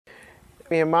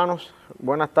Mis hermanos,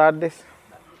 buenas tardes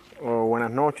o buenas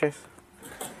noches.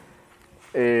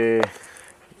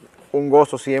 Un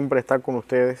gozo siempre estar con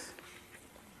ustedes.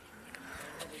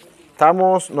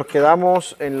 Nos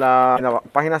quedamos en la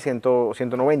página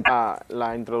 190,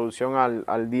 la introducción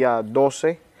al día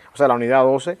 12, o sea, la unidad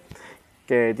 12,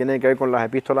 que tiene que ver con las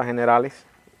epístolas generales.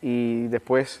 Y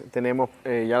después tenemos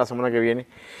ya la semana que viene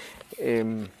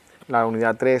la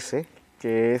unidad 13,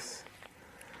 que es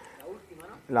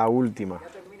la última.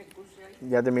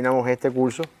 Ya terminamos este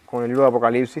curso con el libro de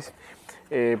Apocalipsis,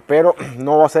 pero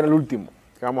no va a ser el último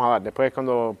que vamos a dar. Después,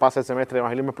 cuando pase el semestre de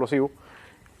Evangelismo Explosivo,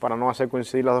 para no hacer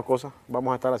coincidir las dos cosas,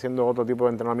 vamos a estar haciendo otro tipo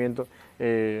de entrenamiento.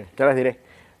 Ya les diré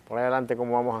por ahí adelante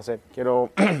cómo vamos a hacer. Quiero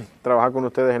trabajar con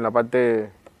ustedes en la parte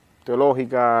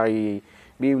teológica y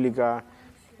bíblica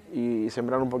y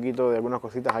sembrar un poquito de algunas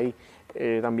cositas ahí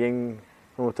también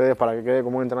con ustedes para que quede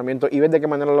como un entrenamiento y ver de qué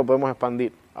manera lo podemos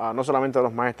expandir, no solamente a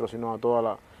los maestros, sino a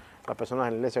todas las personas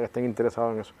en la iglesia que estén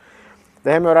interesados en eso.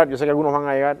 Déjenme orar, yo sé que algunos van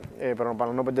a llegar, pero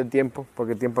para no perder tiempo,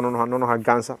 porque el tiempo no nos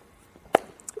alcanza.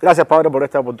 Gracias, Padre, por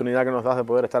esta oportunidad que nos das de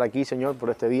poder estar aquí, Señor, por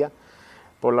este día,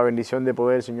 por la bendición de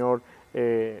poder, Señor,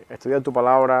 estudiar tu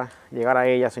palabra, llegar a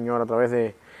ella, Señor, a través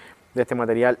de este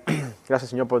material. Gracias,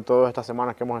 Señor, por todas estas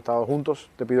semanas que hemos estado juntos.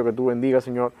 Te pido que tú bendigas,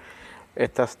 Señor,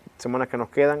 estas semanas que nos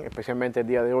quedan, especialmente el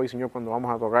día de hoy, Señor, cuando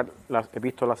vamos a tocar las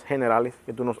epístolas generales,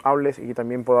 que tú nos hables y que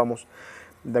también podamos,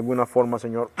 de alguna forma,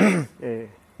 Señor,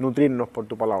 nutrirnos por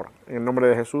tu palabra. En el nombre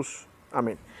de Jesús,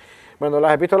 amén. Bueno,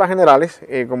 las epístolas generales,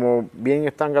 como bien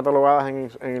están catalogadas en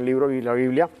el libro y la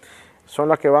Biblia, son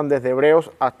las que van desde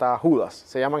Hebreos hasta Judas.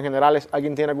 Se llaman generales.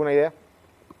 ¿Alguien tiene alguna idea?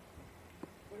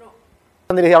 No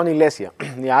están dirigidas a una iglesia,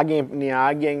 ni a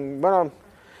alguien, bueno,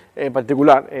 en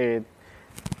particular,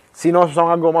 sino son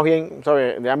algo más bien,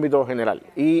 ¿sabe?, de ámbito general.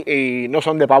 Y no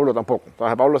son de Pablo tampoco.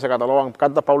 Entonces, de Pablo se catalogan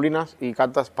cartas paulinas y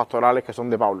cartas pastorales que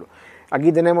son de Pablo.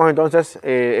 Aquí tenemos entonces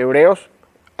Hebreos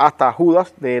hasta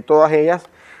Judas, de todas ellas.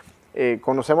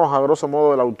 Conocemos a grosso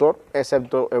modo el autor,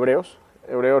 excepto Hebreos.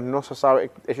 Hebreos no se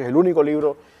sabe, ese es el único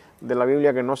libro de la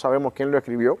Biblia que no sabemos quién lo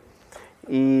escribió,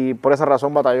 y por esa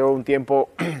razón batalló un tiempo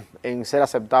en ser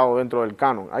aceptado dentro del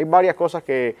canon. Hay varias cosas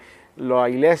que la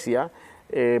iglesia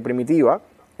primitiva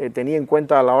tenía en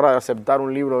cuenta a la hora de aceptar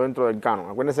un libro dentro del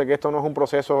canon. Acuérdense que esto no es un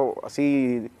proceso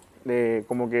así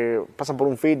como que pasan por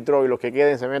un filtro y los que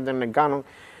queden se meten en el canon.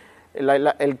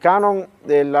 El canon,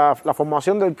 la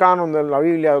formación del canon de la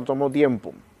Biblia tomó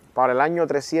tiempo. Para el año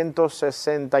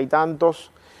 360 y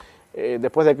tantos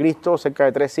después de Cristo, cerca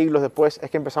de 3 siglos después, es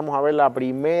que empezamos a ver la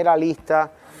primera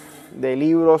lista de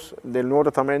libros del Nuevo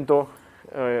Testamento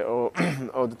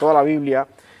o de toda la Biblia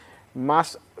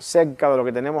más cerca de lo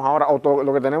que tenemos ahora, o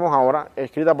lo que tenemos ahora,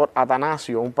 escrita por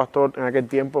Atanasio, un pastor en aquel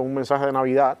tiempo, en un mensaje de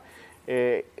Navidad.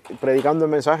 Predicando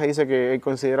el mensaje, dice que él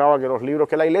consideraba que los libros,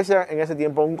 que la iglesia en ese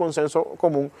tiempo, un consenso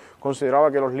común,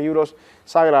 consideraba que los libros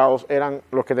sagrados eran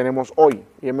los que tenemos hoy.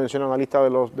 Y él menciona una lista de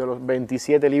los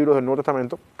 27 libros del Nuevo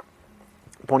Testamento,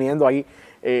 poniendo ahí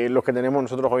los que tenemos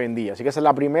nosotros hoy en día. Así que esa es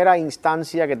la primera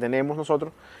instancia que tenemos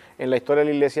nosotros en la historia de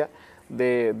la iglesia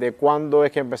de cuándo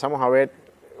es que empezamos a ver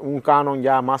un canon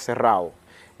ya más cerrado.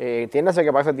 Entiéndase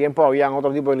que para ese tiempo había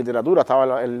otro tipo de literatura,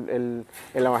 estaba el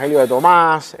Evangelio de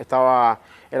Tomás, estaba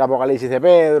el Apocalipsis de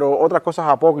Pedro, otras cosas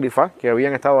apócrifas que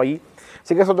habían estado allí.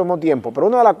 Así que eso tomó tiempo. Pero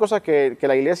una de las cosas que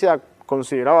la iglesia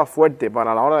consideraba fuerte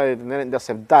para la hora de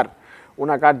aceptar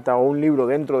una carta o un libro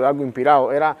dentro de algo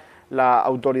inspirado era la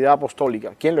autoridad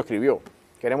apostólica. ¿Quién lo escribió?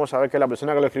 Queremos saber que la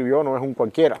persona que lo escribió no es un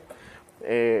cualquiera.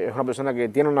 Es una persona que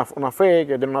tiene una fe,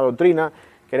 que tiene una doctrina,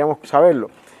 queremos saberlo.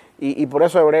 Y por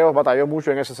eso Hebreos batalló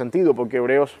mucho en ese sentido, porque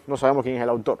Hebreos no sabemos quién es el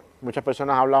autor. Muchas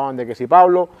personas hablaban de que si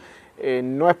Pablo,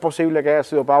 no es posible que haya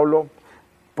sido Pablo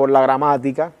por la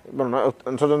gramática. Bueno, a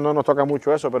nosotros no nos toca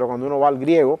mucho eso, pero cuando uno va al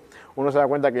griego, uno se da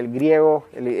cuenta que el griego,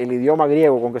 el idioma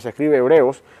griego con que se escribe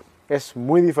Hebreos, es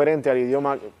muy diferente al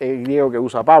idioma griego que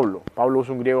usa Pablo. Pablo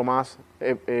usa un griego más,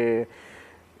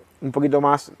 un poquito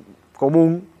más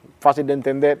común, fácil de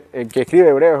entender. El que escribe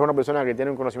hebreo es una persona que tiene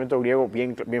un conocimiento griego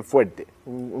bien fuerte,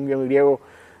 un griego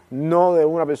no de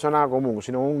una persona común,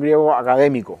 sino un griego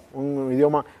académico, un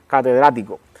idioma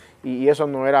catedrático. Y eso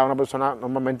no era una persona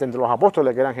normalmente entre los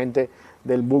apóstoles, que eran gente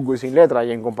del vulgo y sin letra,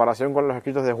 y en comparación con los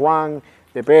escritos de Juan,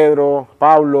 de Pedro,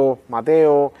 Pablo,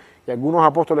 Mateo y algunos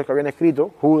apóstoles que habían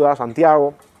escrito, Judas,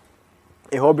 Santiago,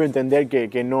 es obvio entender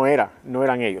que no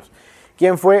eran ellos.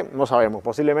 ¿Quién fue? No sabemos.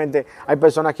 Posiblemente hay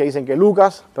personas que dicen que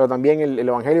Lucas, pero también el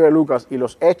Evangelio de Lucas y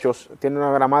los Hechos tienen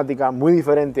una gramática muy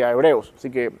diferente a Hebreos. Así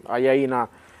que hay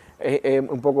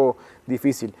un poco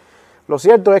difícil. Lo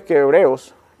cierto es que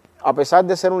Hebreos, a pesar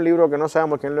de ser un libro que no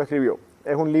sabemos quién lo escribió,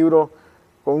 es un libro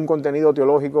con un contenido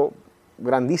teológico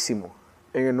grandísimo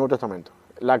en el Nuevo Testamento.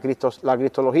 La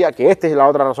cristología, que esta es la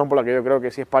otra razón por la que yo creo que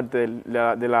sí es parte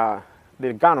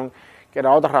del canon, que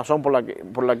era otra razón por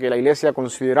la que la iglesia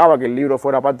consideraba que el libro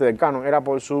fuera parte del canon, era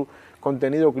por su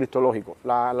contenido cristológico.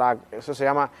 Eso se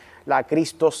llama la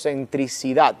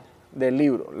cristocentricidad del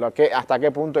libro, hasta qué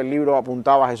punto el libro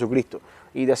apuntaba a Jesucristo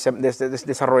y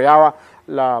desarrollaba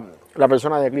la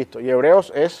persona de Cristo. Y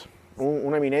Hebreos es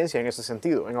una eminencia en ese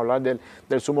sentido, en hablar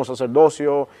del sumo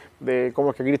sacerdocio, de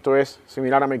cómo es que Cristo es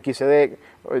similar a Melquisedec,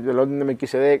 del orden de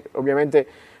Melquisedec. Obviamente,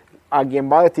 a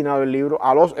quien va destinado el libro,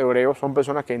 a los hebreos, son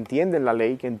personas que entienden la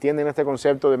ley, que entienden este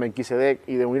concepto de Melquisedec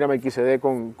y de unir a Melquisedec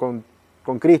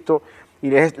con Cristo, y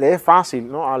le es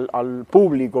fácil, ¿no?, al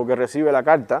público que recibe la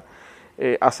carta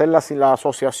hacer la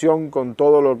asociación con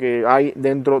todo lo que hay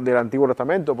dentro del Antiguo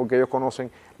Testamento, porque ellos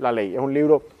conocen la ley. Es un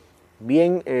libro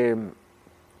bien... es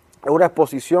una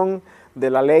exposición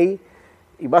de la ley,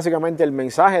 y básicamente el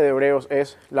mensaje de Hebreos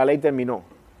es: la ley terminó.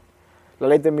 La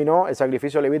ley terminó, el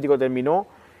sacrificio levítico terminó,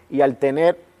 y al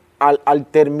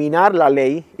terminar la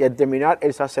ley y al terminar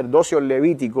el sacerdocio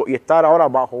levítico y estar ahora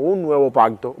bajo un nuevo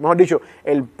pacto, mejor dicho,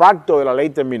 el pacto de la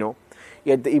ley terminó,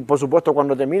 y por supuesto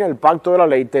cuando termina el pacto de la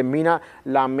ley, termina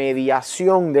la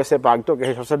mediación de ese pacto, que es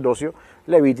el sacerdocio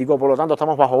levítico. Por lo tanto,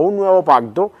 estamos bajo un nuevo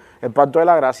pacto, el pacto de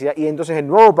la gracia, y entonces el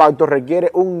nuevo pacto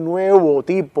requiere un nuevo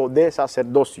tipo de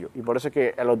sacerdocio. Y por eso es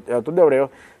que el autor de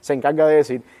Hebreos se encarga de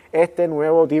decir: este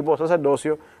nuevo tipo de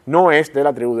sacerdocio no es de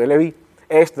la tribu de Leví,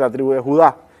 es de la tribu de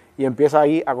Judá. Y empieza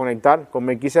ahí a conectar con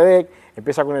Melquisedec,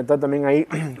 empieza a conectar también ahí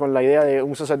con la idea de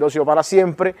un sacerdocio para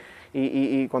siempre.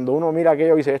 Y cuando uno mira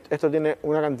aquello, dice: esto tiene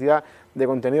una cantidad de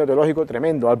contenido teológico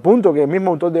tremendo, al punto que el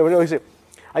mismo autor de Hebreos dice: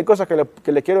 hay cosas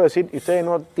que les quiero decir y ustedes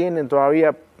no tienen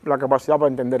todavía la capacidad para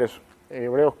entender eso.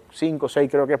 Hebreos 5,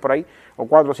 6 creo que es por ahí, o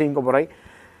 4, 5 por ahí,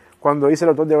 cuando dice el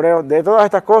autor de Hebreos: de todas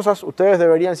estas cosas ustedes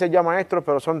deberían ser ya maestros,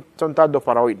 pero son tardos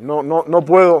para oír. No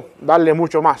puedo darle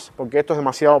mucho más, porque esto es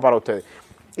demasiado para ustedes.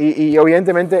 Y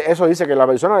evidentemente eso dice que la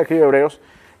persona que escribe Hebreos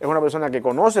es una persona que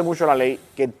conoce mucho la ley,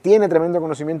 que tiene tremendo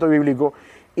conocimiento bíblico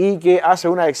y que hace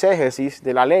una exégesis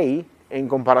de la ley en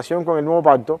comparación con el nuevo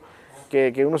pacto,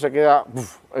 que uno se queda,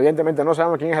 evidentemente no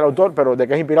sabemos quién es el autor, pero de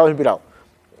que es inspirado, es inspirado.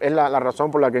 Es la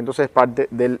razón por la que entonces es parte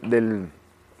del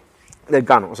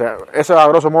canon. O sea, eso es a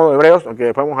grosso modo de Hebreos, aunque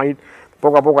después vamos a ir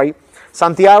poco a poco ahí.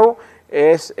 Santiago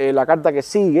es la carta que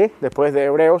sigue después de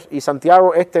Hebreos, y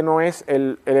Santiago no es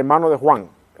el hermano de Juan,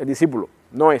 el discípulo,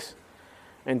 no es.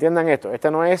 Entiendan esto,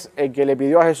 este no es el que le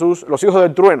pidió a Jesús los hijos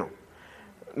del trueno,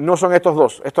 no son estos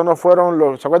dos. Estos no fueron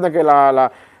los... ¿Se acuerdan que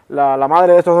la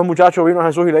madre de estos dos muchachos vino a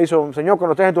Jesús y le dijo: Señor,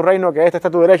 cuando estés en tu reino, que este está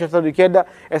a tu derecha, este está a tu izquierda?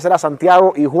 Ese era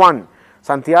Santiago y Juan.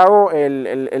 Santiago,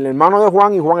 el hermano de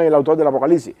Juan, y Juan el autor del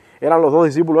Apocalipsis. Eran los dos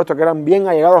discípulos estos que eran bien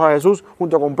allegados a Jesús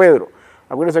junto con Pedro.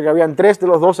 Acuérdense que habían 3 de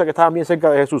los 12 que estaban bien cerca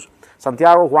de Jesús: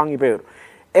 Santiago, Juan y Pedro.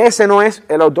 Ese no es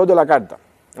el autor de la carta,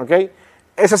 ¿ok?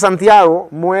 Ese Santiago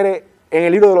muere en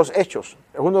el libro de los Hechos.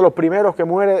 Es uno de los primeros que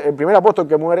muere, el primer apóstol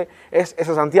que muere es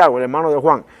ese Santiago, el hermano de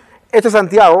Juan. Este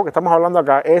Santiago que estamos hablando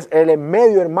acá es el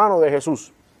medio hermano de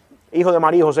Jesús, hijo de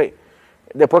María y José,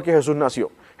 después que Jesús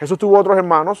nació. Jesús tuvo otros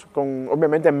hermanos,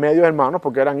 obviamente medios hermanos,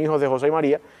 porque eran hijos de José y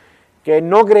María, que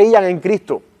no creían en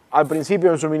Cristo al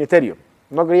principio en su ministerio,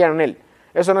 no creían en Él.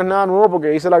 Eso no es nada nuevo, porque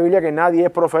dice la Biblia que nadie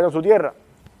es profeta en su tierra.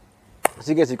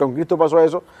 Así que si con Cristo pasó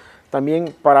eso,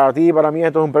 también para ti y para mí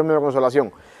esto es un premio de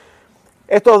consolación.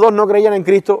 Estos dos no creían en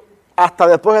Cristo hasta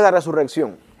después de la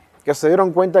resurrección, que se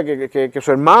dieron cuenta que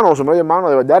su hermano o su medio hermano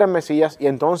de verdad era el Mesías, y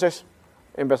entonces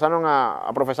empezaron a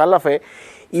profesar la fe.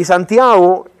 Y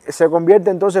Santiago se convierte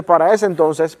entonces, para ese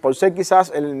entonces, por ser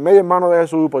quizás el medio hermano de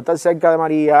Jesús, por estar cerca de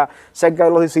María, cerca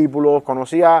de los discípulos,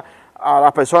 conocía a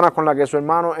las personas con las que su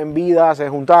hermano en vida se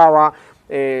juntaba,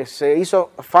 se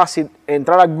hizo fácil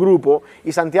entrar al grupo,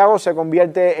 y Santiago se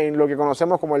convierte en lo que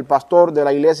conocemos como el pastor de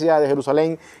la iglesia de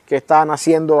Jerusalén, que está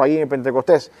naciendo ahí en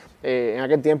Pentecostés. En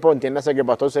aquel tiempo, entiéndase que el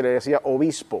pastor se le decía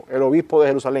obispo, el obispo de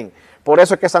Jerusalén. Por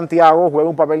eso es que Santiago juega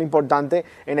un papel importante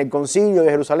en el concilio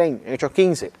de Jerusalén, en Hechos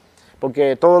 15,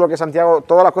 porque todo lo que Santiago,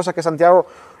 todas las cosas que Santiago,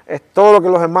 todo lo que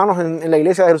los hermanos en la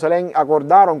iglesia de Jerusalén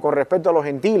acordaron con respecto a los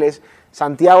gentiles,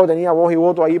 Santiago tenía voz y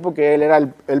voto ahí, porque él era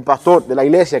el pastor de la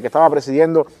iglesia que estaba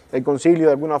presidiendo el concilio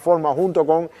de alguna forma junto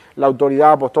con la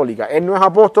autoridad apostólica. Él no es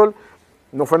apóstol,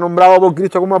 no fue nombrado por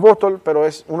Cristo como apóstol, pero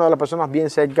es una de las personas bien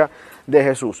cerca de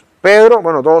Jesús. Pedro,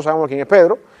 bueno, todos sabemos quién es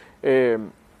Pedro, el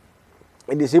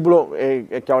discípulo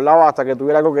el que hablaba hasta que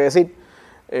tuviera algo que decir.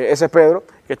 Ese es Pedro,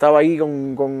 que estaba ahí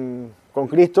con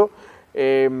Cristo.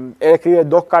 Él escribe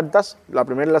 2 cartas, la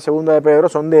primera y la segunda de Pedro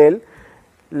son de él.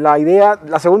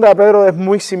 La segunda de Pedro es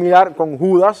muy similar con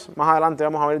Judas. Más adelante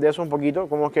vamos a ver de eso un poquito,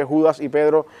 cómo es que Judas y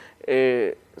Pedro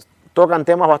tocan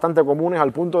temas bastante comunes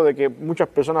al punto de que muchas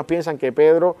personas piensan que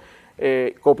Pedro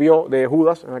copió de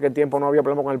Judas. En aquel tiempo no había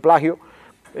problema con el plagio.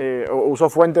 Usó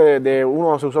fuente de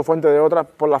uno, se usó fuente de otra.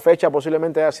 Por la fecha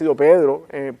posiblemente haya sido Pedro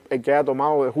el que haya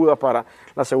tomado de Judas para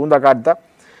la segunda carta.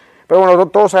 Pero bueno,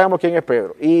 todos sabemos quién es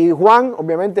Pedro. Y Juan,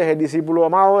 obviamente, es el discípulo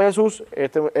amado de Jesús,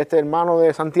 este hermano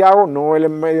de Santiago, no el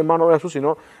medio hermano de Jesús,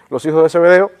 sino los hijos de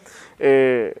Zebedeo,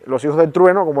 los hijos del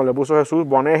trueno, como le puso Jesús,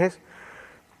 Boanerges.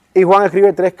 Y Juan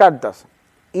escribe 3 cartas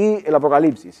y el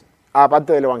Apocalipsis,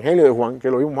 aparte del Evangelio de Juan, que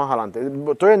lo vimos más adelante.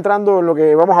 Estoy entrando en lo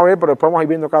que vamos a ver, pero después vamos a ir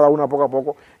viendo cada una poco a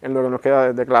poco en lo que nos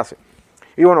queda de clase.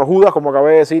 Y bueno, Judas, como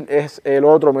acabé de decir, es el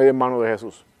otro medio hermano de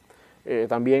Jesús.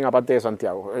 También aparte de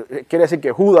Santiago. Quiere decir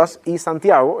que Judas y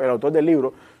Santiago, el autor del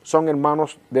libro, son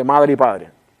hermanos de madre y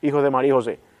padre, hijos de María y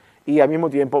José, y al mismo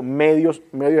tiempo medios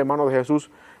hermanos de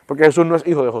Jesús, porque Jesús no es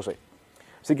hijo de José.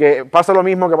 Así que pasa lo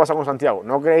mismo que pasa con Santiago,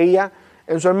 no creía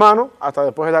en su hermano hasta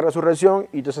después de la resurrección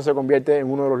y entonces se convierte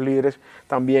en uno de los líderes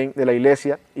también de la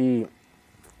iglesia y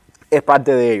es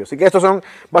parte de ellos. Así que estos son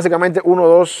básicamente 1,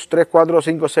 2, 3, 4,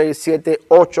 5, 6, 7,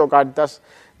 8 cartas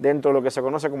dentro de lo que se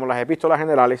conoce como las epístolas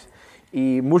generales,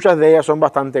 y muchas de ellas son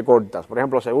bastante cortas. Por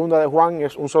ejemplo, segunda de Juan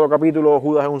es un solo capítulo,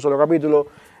 Judas es un solo capítulo,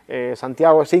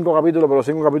 Santiago es 5 capítulos, pero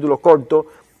 5 capítulos cortos,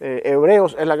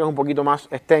 Hebreos es la que es un poquito más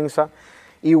extensa.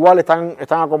 Igual están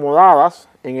acomodadas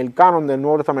en el canon del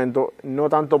Nuevo Testamento, no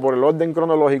tanto por el orden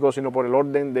cronológico, sino por el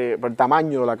orden por el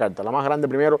tamaño de la carta, la más grande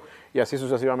primero y así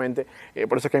sucesivamente.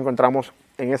 Por eso es que encontramos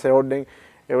en ese orden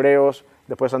Hebreos,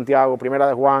 después Santiago, primera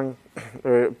de Juan,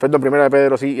 primera de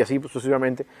Pedro, sí, y así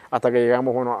sucesivamente, hasta que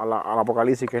llegamos al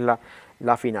Apocalipsis, que es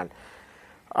la final.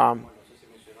 No sé si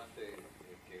mencionaste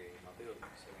que en Mateo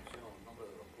se menciona el nombre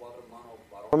de los 4 hermanos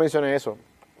varones. No mencioné eso.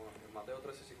 En Mateo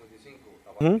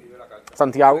 13:55, la escribe la carta.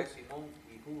 Santiago. Simón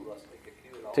y Judas, el que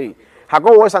escribe la otra. Sí,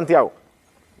 Jacobo es Santiago.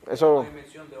 Eso. Hay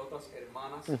mención de otras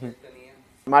hermanas que él tenía.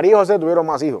 María y José tuvieron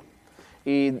más hijos.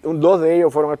 Y 2 de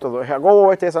ellos fueron estos 2.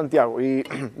 Jacobo es Santiago. Y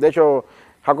de hecho,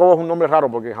 Jacobo es un nombre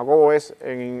raro porque Jacobo es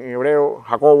en hebreo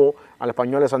Jacobo, al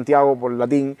español es Santiago por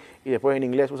latín, y después en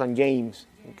inglés usan James,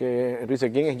 que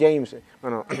dice, ¿quién es James?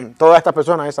 Bueno, todas estas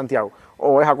personas es Santiago,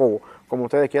 o es Jacobo, como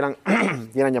ustedes quieran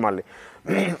llamarle.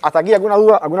 Hasta aquí, ¿alguna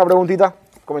duda, alguna preguntita,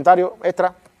 comentario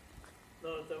extra? No,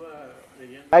 estaba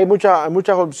leyendo. Hay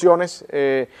muchas opciones.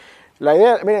 La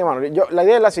idea, miren, hermano, la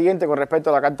idea es la siguiente con respecto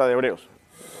a la carta de Hebreos.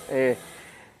 Ese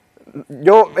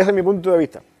es mi punto de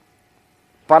vista.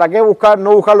 ¿Para qué no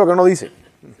buscar lo que no dice?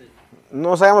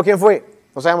 No sabemos quién fue.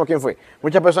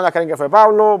 Muchas personas creen que fue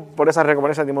Pablo, por esa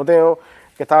recompensa de Timoteo,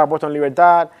 que estaba puesto en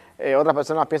libertad. Otras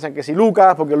personas piensan que sí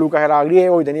Lucas, porque Lucas era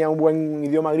griego y tenía un buen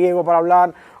idioma griego para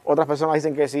hablar. Otras personas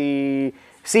dicen que sí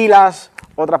Silas,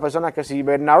 otras personas que sí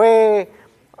Bernabé,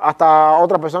 hasta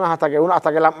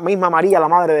que la misma María, la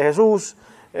madre de Jesús.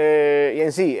 Y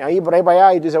en sí, ahí por ahí para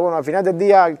allá, y tú dices, bueno, al final del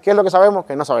día, ¿qué es lo que sabemos?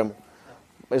 Que no sabemos.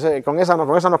 Con esa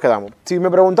nos quedamos. Si me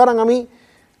preguntaran a mí,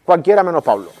 cualquiera menos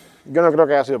Pablo. Yo no creo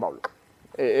que haya sido Pablo.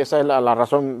 Esa es la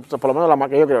razón, por lo menos la más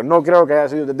que yo creo. No creo que haya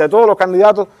sido. De todos los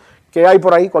candidatos que hay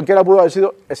por ahí, cualquiera pudo haber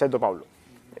sido, excepto Pablo.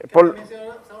 Se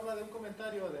habla de un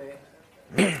comentario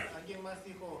de alguien más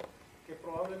dijo que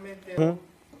probablemente,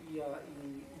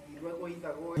 y luego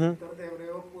indagó el editor de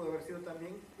Hebreos, pudo haber sido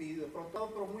también, y de pronto,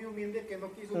 pero muy humilde, que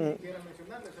no quiso ni siquiera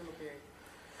mencionarlo. Eso es lo que...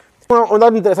 Un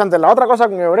dato interesante. La otra cosa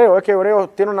con Hebreos es que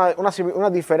Hebreos tiene una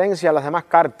diferencia a las demás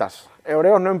cartas.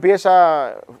 Hebreos no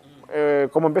empieza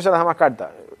como empiezan las demás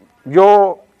cartas.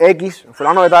 Yo, X,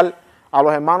 fulano de tal, a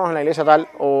los hermanos en la iglesia tal,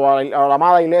 o a la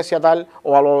amada iglesia tal,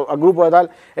 o al grupo de tal.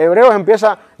 Hebreos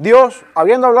empieza Dios,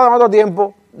 habiendo hablado en otro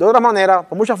tiempo, de otra manera,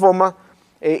 por muchas formas,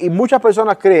 y muchas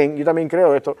personas creen, yo también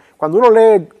creo esto, cuando uno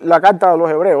lee la carta de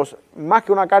los Hebreos, más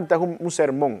que una carta es un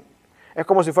sermón. Es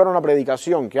como si fuera una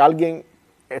predicación, que alguien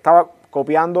estaba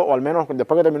copiando, o al menos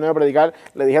después que terminó de predicar,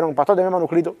 le dijeron, pastor, deme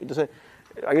manuscrito. Entonces,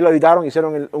 ahí lo editaron,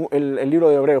 hicieron el libro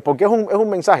de Hebreos, porque es un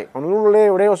mensaje. Cuando uno lee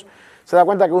Hebreos, se da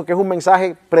cuenta que es un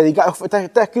mensaje predicado,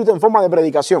 está escrito en forma de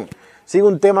predicación. Sigue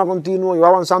un tema continuo y va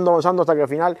avanzando hasta que al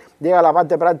final llega a la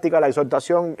parte práctica, la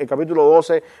exhortación, el capítulo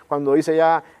 12, cuando dice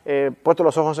ya, puesto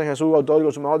los ojos en Jesús, autor y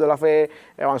consumador de la fe,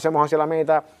 avancemos hacia la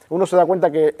meta. Uno se da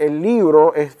cuenta que el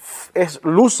libro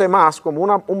luce más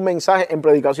como un mensaje en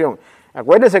predicación.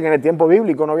 Acuérdense que en el tiempo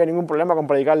bíblico no había ningún problema con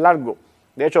predicar largo.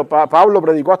 De hecho, Pablo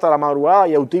predicó hasta la madrugada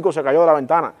y Eutico se cayó de la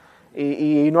ventana.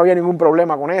 Y no había ningún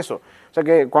problema con eso. O sea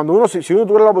que cuando si uno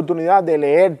tuviera la oportunidad de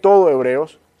leer todo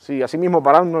Hebreos, sí, así mismo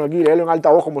pararnos aquí y leerlo en alta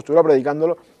voz como estuviera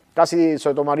predicándolo, Casi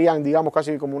se tomarían, digamos,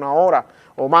 casi como una hora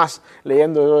o más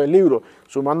leyendo el libro.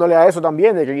 Sumándole a eso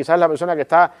también de que quizás la persona que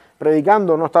está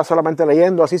predicando no está solamente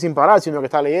leyendo así sin parar, sino que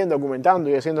está leyendo, argumentando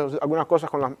y haciendo algunas cosas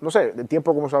con las, no sé, del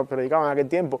tiempo como se predicaba en aquel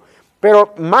tiempo.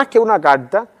 Pero más que una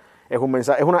carta, es un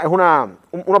mensaje, es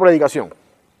una predicación.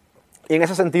 Y en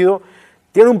ese sentido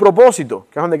tiene un propósito,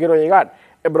 que es donde quiero llegar.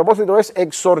 El propósito es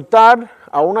exhortar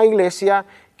a una iglesia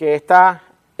que está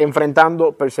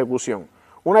enfrentando persecución.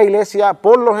 Una iglesia,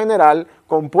 por lo general,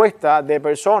 compuesta de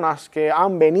personas que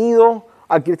han venido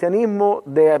al cristianismo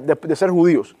de ser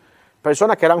judíos.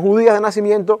 Personas que eran judías de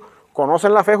nacimiento,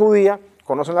 conocen la fe judía,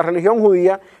 conocen la religión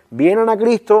judía, vienen a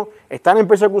Cristo, están en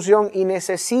persecución y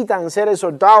necesitan ser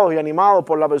exhortados y animados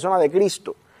por la persona de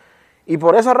Cristo. Y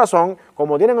por esa razón,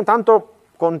 como tienen tanto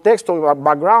contexto y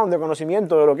background de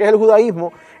conocimiento de lo que es el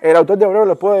judaísmo, el autor de Hebreos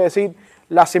les puede decir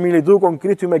la similitud con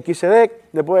Cristo y Melquisedec,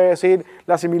 le puede decir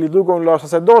la similitud con los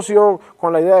sacerdocios,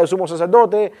 con la idea del sumo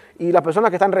sacerdote, y las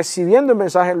personas que están recibiendo el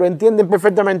mensaje lo entienden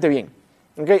perfectamente bien.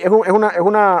 ¿Okay? Es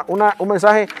un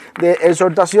mensaje de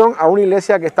exhortación a una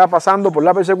iglesia que está pasando por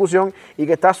la persecución y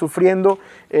que está sufriendo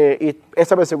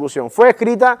esta persecución. Fue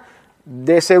escrita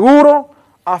de seguro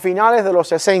a finales de los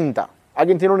 60.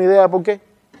 ¿Alguien tiene una idea de por qué?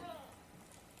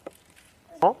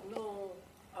 ¿No?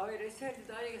 No, a ver, ese es el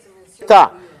detalle que se menciona.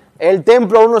 Está. El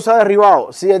templo aún no se ha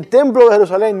derribado. Si el templo de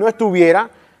Jerusalén no estuviera,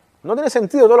 no tiene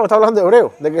sentido todo lo que está hablando de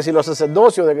Hebreo, de que si los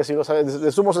sacerdocios, de que si los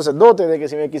de sumo sacerdote, de que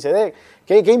si Melquisedec,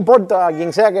 ¿qué importa a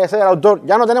quien sea que sea el autor?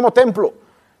 Ya no tenemos templo,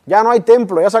 ya no hay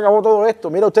templo, ya se acabó todo esto.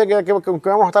 Mira usted que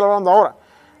vamos a estar hablando ahora.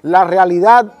 La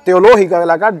realidad teológica de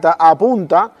la carta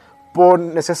apunta por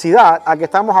necesidad a que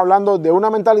estamos hablando de una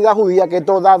mentalidad judía que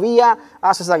todavía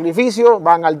hace sacrificio,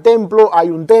 van al templo, hay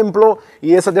un templo,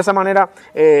 y de esa manera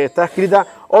está escrita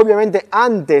obviamente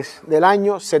antes del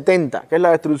año 70, que es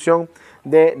la destrucción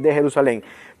de Jerusalén.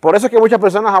 Por eso es que muchas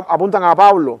personas apuntan a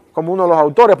Pablo como uno de los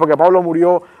autores, porque Pablo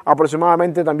murió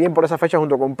aproximadamente también por esa fecha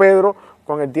junto con Pedro,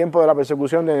 con el tiempo de la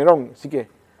persecución de Nerón. Así que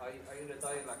hay un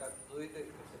detalle en la carta. Tú dices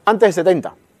que antes del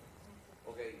 70.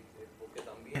 porque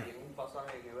también en un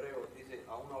pasaje en hebreo dice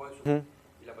a una vez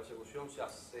y la persecución se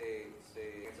hace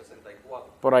en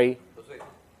 64. Por ahí. Entonces,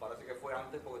 parece que fue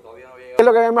antes porque todavía no había llegado. Es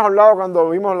lo que habíamos hablado cuando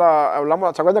vimos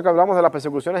 ¿se acuerdan que hablamos de las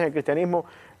persecuciones en el cristianismo?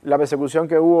 La persecución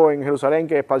que hubo en Jerusalén,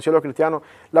 que esparció a los cristianos.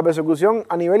 La persecución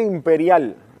a nivel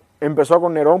imperial empezó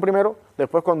con Nerón primero,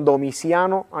 después con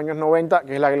Domiciano, años 90,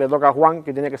 que es la que le toca a Juan,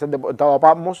 que tiene que ser deportado a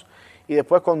Patmos, y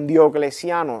después con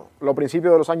Diocleciano, los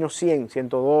principios de los años 100,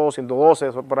 102, 112,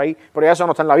 eso por ahí, pero ya eso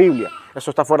no está en la Biblia, eso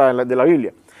está fuera de la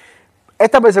Biblia.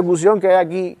 Esta persecución que hay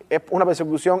aquí es una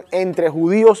persecución entre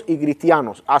judíos y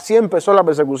cristianos. Así empezó la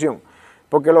persecución,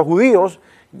 porque los judíos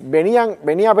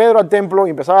venía Pedro al templo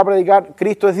y empezaba a predicar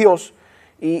Cristo es Dios,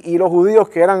 y los judíos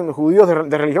que eran judíos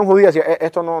de religión judía decían,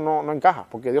 esto no encaja,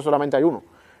 porque Dios solamente hay uno.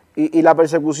 Y la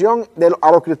persecución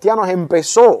a los cristianos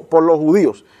empezó por los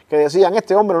judíos, que decían,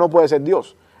 este hombre no puede ser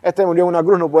Dios, este murió en una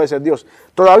cruz, no puede ser Dios.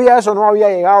 Todavía eso no había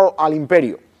llegado al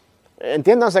imperio.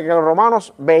 Entiéndanse que los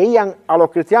romanos veían a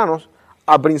los cristianos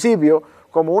al principio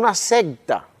como una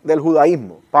secta del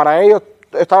judaísmo. Para ellos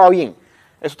estaba bien,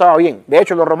 eso estaba bien. De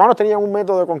hecho, los romanos tenían un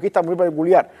método de conquista muy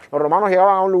peculiar. Los romanos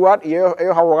llegaban a un lugar y ellos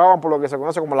abogaban por lo que se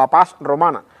conoce como la paz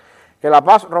romana. Que la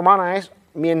paz romana es,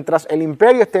 mientras el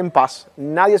imperio esté en paz,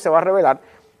 nadie se va a rebelar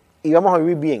y vamos a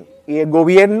vivir bien. Y el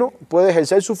gobierno puede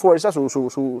ejercer su fuerza,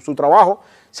 su trabajo,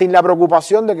 sin la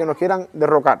preocupación de que nos quieran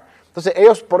derrocar. Entonces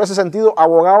ellos, por ese sentido,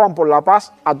 abogaban por la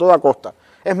paz a toda costa.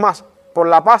 Es más, por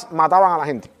la paz mataban a la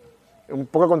gente. Un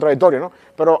poco contradictorio, ¿no?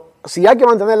 Pero si hay que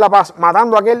mantener la paz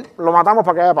matando a aquel, lo matamos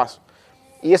para que haya paz.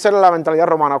 Y esa era la mentalidad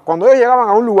romana. Cuando ellos llegaban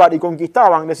a un lugar y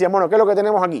conquistaban, decían, bueno, ¿qué es lo que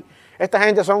tenemos aquí? Esta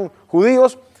gente son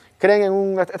judíos, creen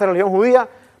en esta religión judía,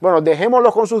 bueno,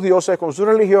 dejémoslos con sus dioses, con su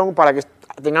religión, para que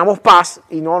tengamos paz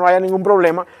y no haya ningún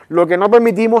problema. Lo que no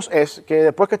permitimos es que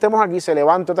después que estemos aquí se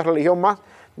levante otra religión más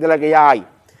de la que ya hay.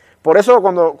 Por eso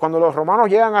cuando los romanos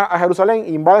llegan a Jerusalén,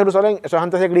 invaden Jerusalén, eso es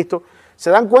antes de Cristo, se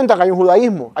dan cuenta que hay un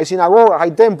judaísmo, hay sinagogas,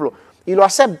 hay templos, y lo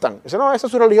aceptan. Dicen, no, esa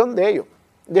es su religión de ellos,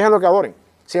 déjenlo que adoren.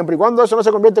 Siempre y cuando eso no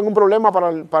se convierte en un problema para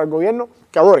el gobierno,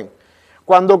 que adoren.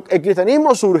 Cuando el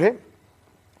cristianismo surge,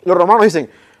 los romanos dicen,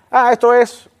 esto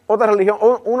es otra religión,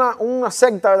 una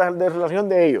secta de la religión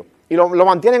de ellos, y lo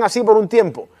mantienen así por un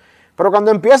tiempo. Pero cuando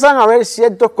empiezan a haber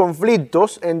ciertos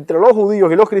conflictos entre los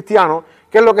judíos y los cristianos,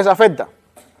 ¿qué es lo que se afecta?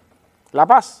 La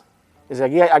paz. Dice,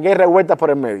 aquí hay revueltas por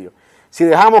el medio. Si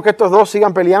dejamos que estos dos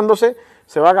sigan peleándose,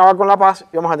 se va a acabar con la paz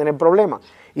y vamos a tener problemas.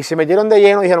 Y se metieron de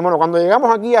lleno y dijeron, bueno, cuando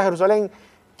llegamos aquí a Jerusalén,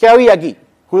 ¿qué había aquí?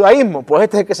 Judaísmo, pues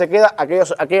este es el que se queda,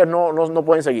 aquellos no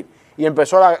pueden seguir. Y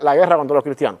empezó la guerra contra los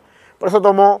cristianos. Por eso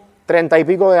tomó 30 y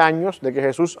pico de años de que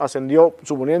Jesús ascendió,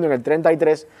 suponiendo en el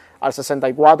 33 al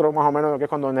 64, más o menos, que es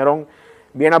cuando Nerón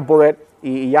viene al poder,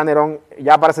 y ya Nerón,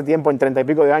 ya para ese tiempo, en 30 y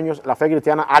pico de años, la fe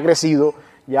cristiana ha crecido,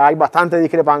 ya hay bastante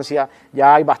discrepancia,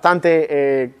 ya hay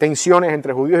bastante tensiones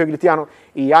entre judíos y cristianos,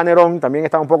 y ya Nerón también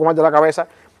está un poco mal de la cabeza,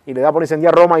 y le da por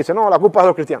incendiar Roma, y dice, no, la culpa es de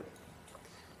los cristianos.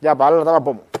 Ya, para darle la tapa a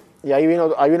pomo. Y ahí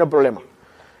vino el problema.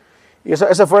 Y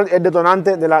ese fue el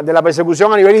detonante de la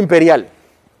persecución a nivel imperial.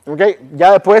 ¿Okay?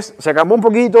 Ya después se calmó un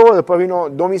poquito, después vino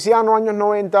Domiciano, años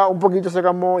 90, un poquito se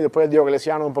calmó, y después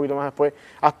Diocleciano, un poquito más después.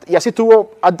 Y así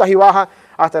estuvo altas y bajas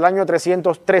hasta el año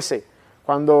 313,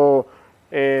 cuando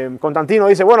Constantino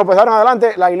dice, bueno, pues de ahora en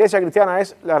adelante la iglesia cristiana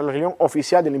es la religión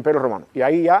oficial del Imperio Romano. Y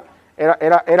ahí ya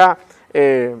era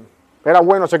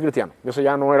bueno ser cristiano, y eso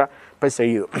ya no era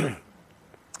perseguido.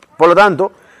 Por lo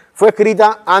tanto, fue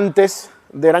escrita antes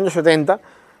del año 70,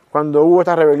 cuando hubo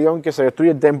esta rebelión que se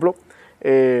destruye el templo.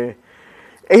 Es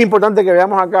importante que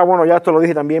veamos acá, bueno, ya esto lo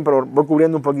dije también, pero voy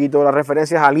cubriendo un poquito las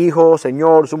referencias al Hijo,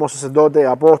 Señor, Sumo Sacerdote,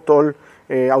 Apóstol,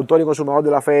 Autor y Consumador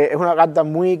de la Fe. Es una carta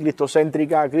muy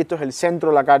cristocéntrica. Cristo es el centro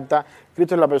de la carta.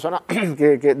 Cristo es la persona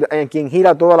en quien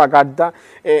gira toda la carta.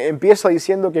 Empieza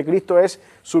diciendo que Cristo es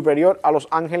superior a los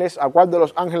ángeles. ¿A cuál de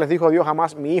los ángeles dijo Dios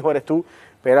jamás, mi hijo eres tú?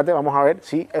 Espérate, vamos a ver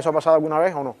si eso ha pasado alguna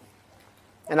vez o no.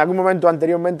 En algún momento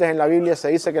anteriormente en la Biblia se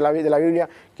dice que de la Biblia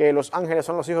que los ángeles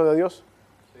son los hijos de Dios.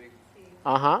 Sí.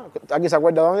 Ajá. ¿Alguien se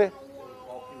acuerda dónde?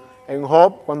 En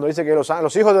Job, cuando dice que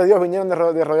los hijos de Dios vinieron de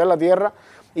rodear la tierra.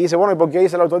 Y dice, bueno, ¿y por qué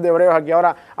dice el autor de Hebreos aquí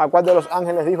ahora, a cuál de los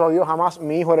ángeles dijo Dios jamás,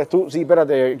 mi hijo eres tú? Sí,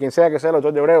 espérate, quien sea que sea el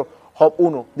autor de Hebreos, Job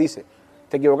 1 dice,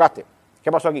 te equivocaste.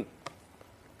 ¿Qué pasó aquí?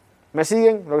 ¿Me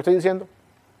siguen lo que estoy diciendo?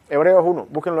 Hebreos 1,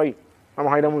 búsquenlo ahí.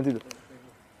 Vamos a ir un momentito.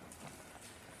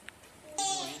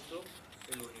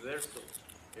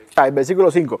 El versículo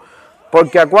 5.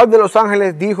 Porque a cuál de los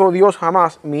ángeles dijo Dios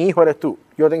jamás, mi hijo eres tú,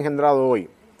 yo te he engendrado hoy.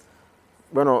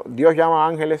 Bueno, Dios llama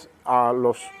ángeles a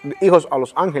los hijos a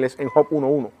los ángeles en Job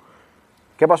 1:1.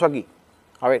 ¿Qué pasó aquí?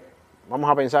 A ver, vamos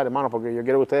a pensar, hermanos, porque yo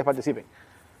quiero que ustedes participen.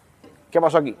 ¿Qué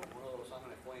pasó aquí? Uno de los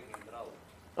ángeles fue engendrado.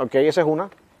 Ok, esa es una.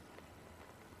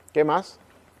 ¿Qué más?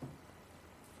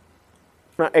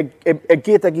 El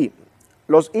key está aquí.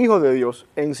 Los hijos de Dios,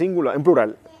 en singular, en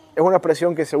plural, es una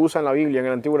expresión que se usa en la Biblia, en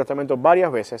el Antiguo Testamento,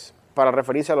 varias veces para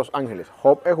referirse a los ángeles.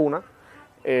 Job es una.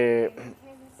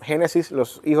 Génesis,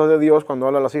 los hijos de Dios, cuando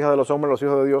habla de las hijas de los hombres, los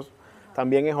hijos de Dios,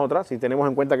 también es otra, si tenemos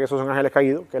en cuenta que esos son ángeles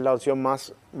caídos, que es la opción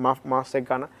más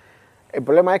cercana. El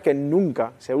problema es que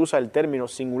nunca se usa el término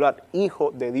singular, hijo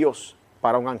de Dios,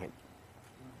 para un ángel.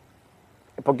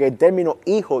 Porque el término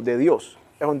hijo de Dios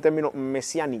es un término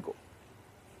mesiánico.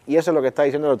 Y eso es lo que está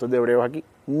diciendo el autor de Hebreos aquí.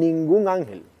 Ningún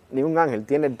ángel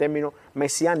tiene el término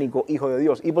mesiánico, hijo de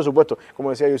Dios. Y por supuesto, como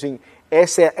decía Yusin,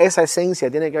 esa esencia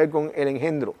tiene que ver con el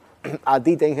engendro. A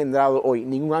ti te he engendrado hoy.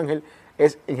 Ningún ángel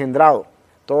es engendrado.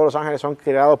 Todos los ángeles son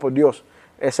creados por Dios,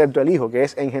 excepto el Hijo, que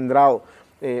es engendrado.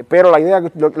 Pero la idea,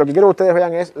 lo que quiero que ustedes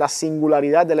vean es la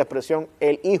singularidad de la expresión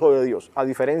el Hijo de Dios, a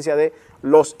diferencia de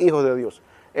los hijos de Dios.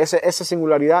 Esa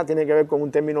singularidad tiene que ver con un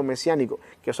término mesiánico,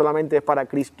 que solamente es para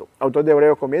Cristo. El autor de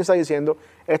Hebreos comienza diciendo,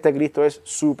 este Cristo es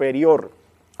superior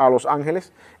a los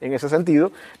ángeles en ese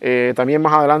sentido. También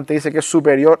más adelante dice que es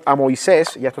superior a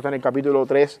Moisés, y esto está en el capítulo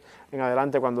 3 en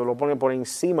adelante, cuando lo pone por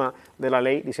encima de la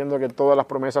ley, diciendo que todas las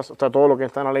promesas, o sea, todo lo que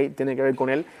está en la ley tiene que ver con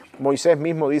él. Moisés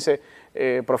mismo dice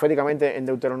proféticamente en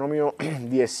Deuteronomio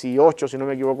 18, si no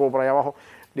me equivoco, por allá abajo,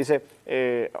 dice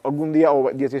algún día,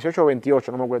 o 18 o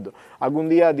 28, no me acuerdo, algún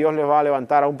día Dios les va a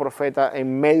levantar a un profeta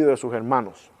en medio de sus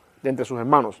hermanos, de entre sus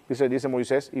hermanos, dice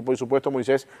Moisés, y por supuesto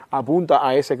Moisés apunta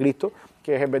a ese Cristo,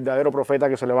 que es el verdadero profeta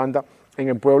que se levanta en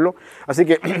el pueblo. Así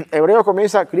que Hebreos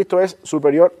comienza, Cristo es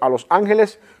superior a los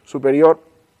ángeles, superior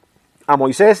a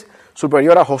Moisés,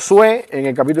 superior a Josué, en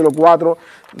el capítulo 4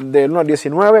 del 1 al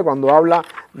 19, cuando habla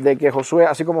de que Josué,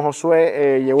 así como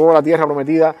Josué llevó a la tierra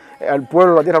prometida, al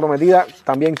pueblo de la tierra prometida,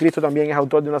 también Cristo también es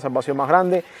autor de una salvación más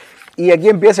grande. Y aquí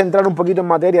empieza a entrar un poquito en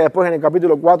materia, después en el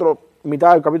capítulo 4,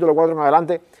 mitad del capítulo 4 en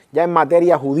adelante, ya en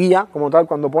materia judía, como tal,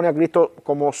 cuando pone a Cristo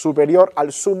como superior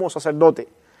al sumo sacerdote,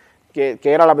 que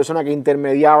era la persona que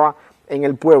intermediaba en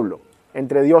el pueblo,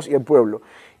 entre Dios y el pueblo.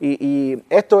 Y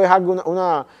esto es algo,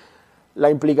 la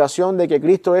implicación de que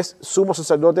Cristo es sumo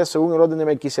sacerdote según el orden de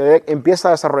Melquisedec, empieza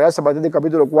a desarrollarse a partir del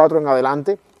capítulo 4 en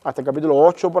adelante, hasta el capítulo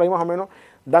 8 por ahí más o menos,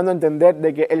 dando a entender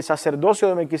de que el sacerdocio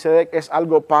de Melquisedec es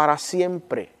algo para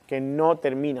siempre, que no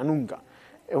termina nunca.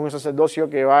 Es un sacerdocio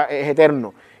que es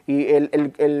eterno. Y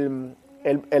el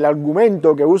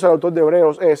argumento que usa el autor de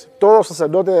Hebreos es, todo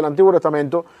sacerdote del Antiguo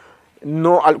Testamento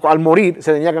no, al morir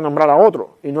se tenía que nombrar a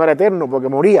otro y no era eterno porque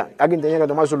moría, alguien tenía que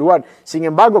tomar su lugar. Sin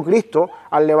embargo, Cristo,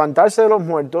 al levantarse de los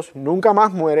muertos, nunca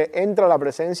más muere, entra a la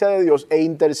presencia de Dios e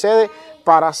intercede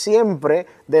para siempre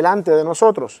delante de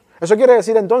nosotros. Eso quiere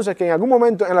decir entonces que en algún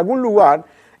momento, en algún lugar,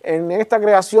 en esta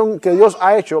creación que Dios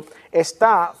ha hecho,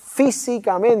 está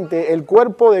físicamente el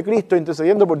cuerpo de Cristo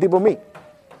intercediendo por ti y por mí.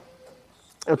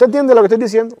 ¿Usted entiende lo que estoy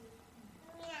diciendo?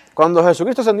 Cuando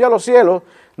Jesucristo ascendió a los cielos,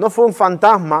 no fue un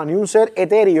fantasma ni un ser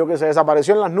etéreo que se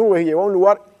desapareció en las nubes y llegó a un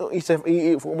lugar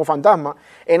y como fantasma.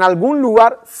 En algún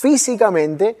lugar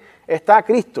físicamente está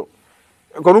Cristo,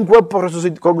 con un cuerpo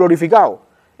glorificado.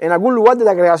 En algún lugar de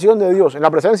la creación de Dios, en la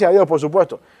presencia de Dios, por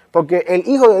supuesto. Porque el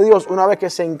Hijo de Dios, una vez que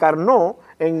se encarnó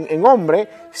en hombre,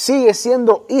 sigue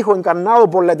siendo Hijo encarnado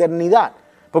por la eternidad.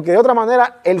 Porque de otra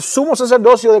manera, el sumo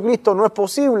sacerdocio de Cristo no es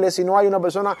posible si no hay una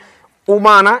persona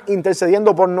humana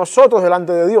intercediendo por nosotros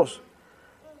delante de Dios.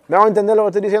 ¿Me van a entender lo que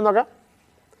estoy diciendo acá?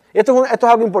 Esto es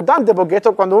algo importante porque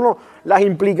esto cuando las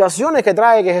implicaciones que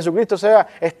trae que Jesucristo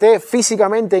esté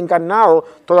físicamente encarnado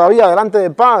todavía delante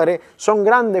del Padre son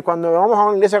grandes. Cuando vamos a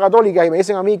una iglesia católica y me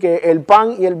dicen a mí que el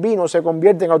pan y el vino se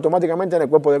convierten automáticamente en el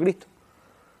cuerpo de Cristo.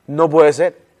 No puede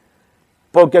ser.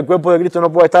 Porque el cuerpo de Cristo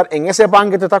no puede estar en ese pan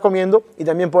que te estás comiendo y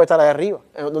también puede estar ahí arriba,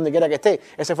 donde quiera que esté.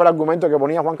 Ese fue el argumento que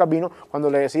ponía Juan Calvino cuando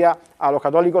le decía a los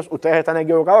católicos, ustedes están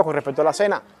equivocados con respecto a la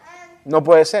cena. No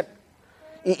puede ser.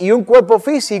 Y un cuerpo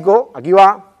físico, aquí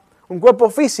va, un cuerpo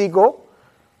físico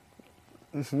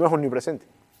no es omnipresente.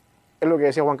 Es lo que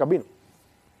decía Juan Calvino.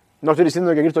 No estoy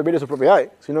diciendo que Cristo pierde sus propiedades,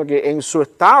 sino que en su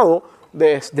estado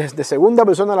de segunda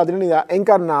persona de la Trinidad,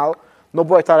 encarnado, no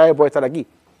puede estar ahí, puede estar aquí.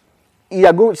 Y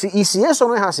si eso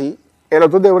no es así, el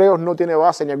autor de Hebreos no tiene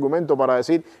base ni argumento para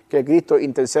decir que Cristo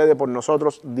intercede por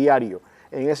nosotros diario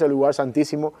en ese lugar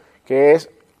santísimo que es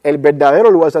el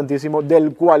verdadero lugar santísimo,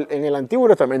 del cual en el Antiguo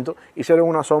Testamento hicieron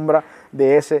una sombra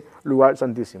de ese lugar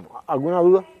santísimo. ¿Alguna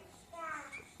duda?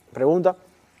 ¿Pregunta?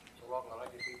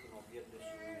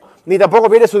 Ni tampoco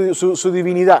pierde su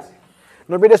divinidad.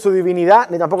 No pierde su divinidad,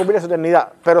 ni tampoco pierde su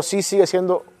eternidad, pero sí sigue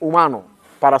siendo humano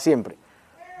para siempre.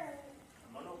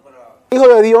 Hijo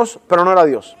de Dios, pero no era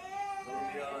Dios.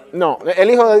 No, el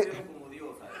hijo de Dios.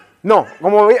 No,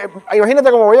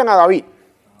 imagínate como veían a David.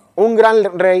 Un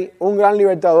gran rey, un gran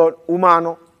libertador,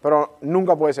 humano, pero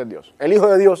nunca puede ser Dios. El Hijo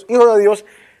de Dios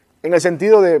en el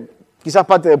sentido de quizás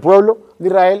parte del pueblo de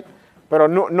Israel, pero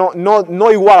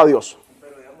no igual a Dios.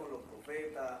 Pero digamos los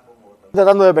profetas, estoy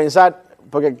tratando de pensar,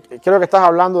 porque creo que estás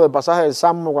hablando del pasaje del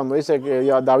Salmo cuando dice que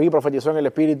David profetizó en el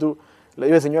Espíritu, le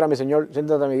dijo el Señor a mi Señor,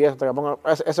 siéntate a mi diestra hasta que ponga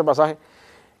ese pasaje.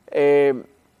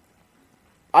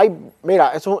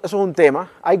 Mira, eso es un tema.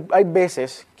 Hay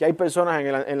veces que hay personas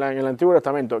en el Antiguo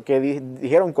Testamento que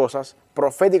dijeron cosas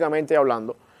proféticamente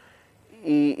hablando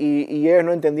y ellos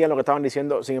no entendían lo que estaban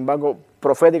diciendo. Sin embargo,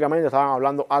 proféticamente estaban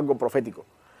hablando algo profético.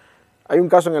 Hay un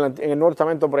caso en el Nuevo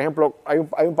Testamento, por ejemplo,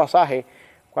 hay un pasaje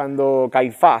cuando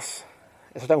Caifás,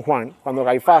 eso está en Juan, cuando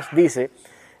Caifás dice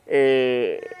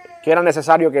que era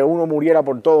necesario que uno muriera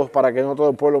por todos para que no todo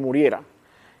el pueblo muriera.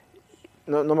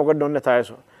 No me acuerdo dónde está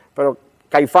eso, pero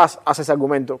Caifás hace ese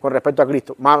argumento con respecto a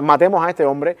Cristo. Matemos a este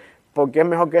hombre porque es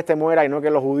mejor que este muera y no que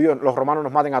los romanos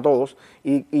nos maten a todos.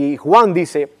 Y Juan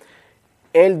dice,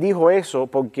 él dijo eso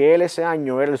porque él ese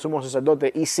año era el sumo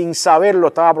sacerdote y sin saberlo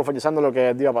estaba profetizando lo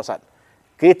que iba a pasar.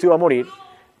 Cristo iba a morir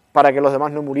para que los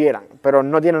demás no murieran, pero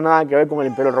no tiene nada que ver con el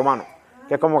imperio romano,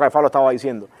 que es como Caifás lo estaba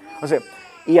diciendo. Entonces,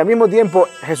 y al mismo tiempo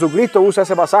Jesucristo usa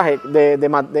ese pasaje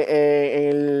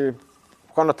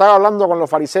cuando estaba hablando con los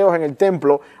fariseos en el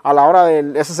templo a la hora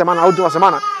de esa semana, última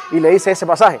semana, y le dice ese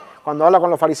pasaje, cuando habla con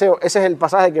los fariseos, ese es el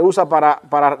pasaje que usa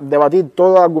para debatir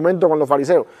todo argumento con los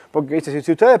fariseos, porque dice,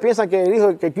 si ustedes piensan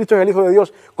que Cristo es el Hijo de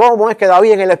Dios, ¿cómo es que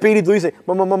David en el Espíritu dice,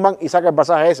 y saca el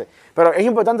pasaje ese? Pero es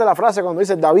importante la frase cuando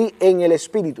dice David en el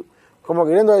Espíritu, como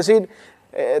queriendo decir,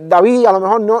 David a lo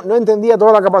mejor no entendía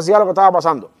toda la capacidad de lo que estaba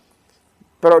pasando,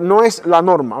 pero no es la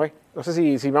norma, ¿ves? No sé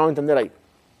si vamos a entender ahí.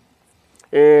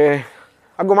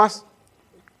 ¿Algo más?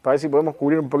 Para ver si podemos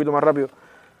cubrir un poquito más rápido.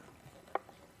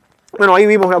 Bueno, ahí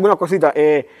vimos algunas cositas.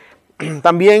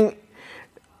 También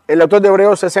el autor de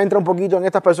Hebreos se centra un poquito en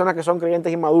estas personas que son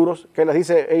creyentes inmaduros, que les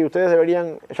dice, hey, ustedes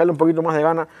deberían echarle un poquito más de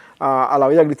gana a la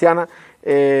vida cristiana,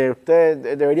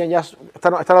 ustedes deberían ya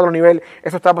estar a otro nivel.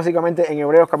 Eso está básicamente en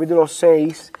Hebreos capítulo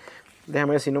 6.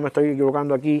 Déjame ver si no me estoy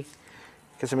equivocando aquí,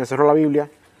 que se me cerró la Biblia.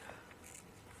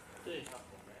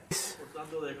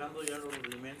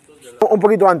 Un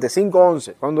poquito antes,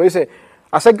 5:11, cuando dice,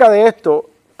 acerca de esto,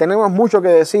 tenemos mucho que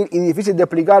decir y difícil de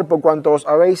explicar por cuanto os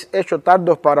habéis hecho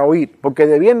tardos para oír, porque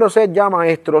debiendo ser ya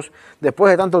maestros,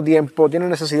 después de tanto tiempo, tienen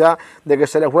necesidad de que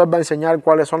se les vuelva a enseñar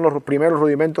cuáles son los primeros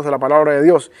rudimentos de la palabra de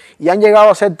Dios. Y han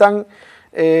llegado a ser tan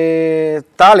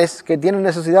tales que tienen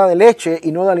necesidad de leche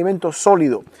y no de alimento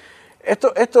sólido.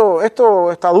 Esto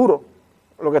está duro,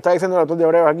 lo que está diciendo el autor de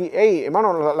Hebreos aquí. Hey,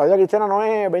 hermano, la vida cristiana no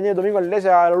es venir el domingo a la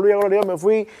iglesia, aleluya, gloria a Dios, me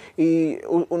fui. Y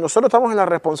nosotros estamos en la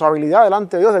responsabilidad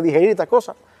delante de Dios de digerir estas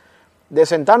cosas, de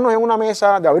sentarnos en una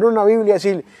mesa, de abrir una Biblia y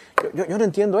decir, yo no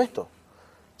entiendo esto.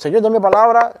 Señor, dame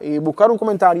palabra, y buscar un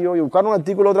comentario, y buscar un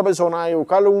artículo de otra persona, y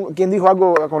buscar quien dijo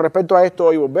algo con respecto a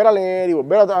esto, y volver a leer, y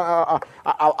volver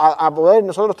a poder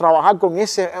nosotros trabajar con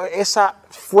esa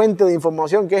fuente de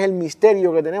información que es el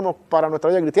misterio que tenemos para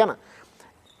nuestra vida cristiana.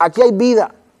 Aquí hay vida.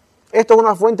 Esto es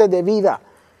una fuente de vida.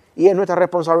 Y es nuestra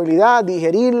responsabilidad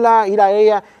digerirla, ir a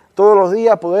ella todos los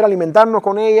días, poder alimentarnos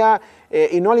con ella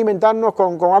y no alimentarnos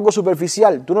con algo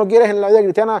superficial. Tú no quieres en la vida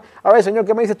cristiana, a ver, Señor,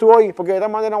 ¿qué me dices tú hoy? Porque de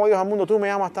tal manera amo a Dios al mundo, tú me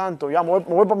amas tanto. Ya me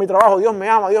voy por mi trabajo, Dios me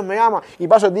ama, y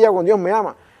paso el día con Dios me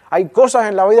ama. Hay cosas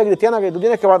en la vida cristiana que tú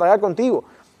tienes que batallar contigo.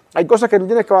 Hay cosas que tú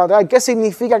tienes que batallar. ¿Qué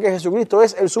significa que Jesucristo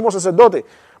es el sumo sacerdote?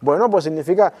 Bueno, pues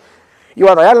significa... Y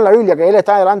batallar en la Biblia, que Él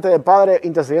está delante del Padre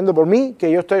intercediendo por mí,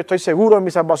 que yo estoy seguro en mi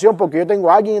salvación porque yo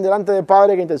tengo a alguien delante del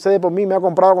Padre que intercede por mí, me ha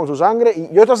comprado con su sangre, y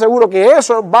yo estoy seguro que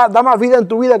eso da más vida en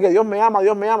tu vida, que Dios me ama,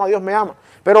 Dios me ama, Dios me ama.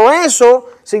 Pero eso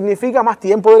significa más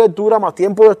tiempo de lectura, más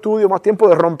tiempo de estudio, más tiempo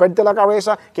de romperte la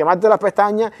cabeza, quemarte las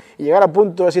pestañas y llegar al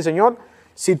punto de decir, Señor,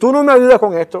 si tú no me ayudas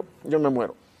con esto, yo me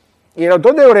muero. Y el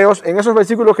autor de Hebreos, en esos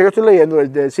versículos que yo estoy leyendo,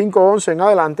 del 5:11 en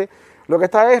adelante, lo que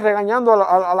está es regañando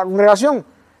a la congregación.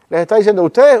 Les está diciendo,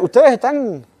 ustedes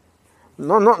están,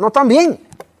 no están bien.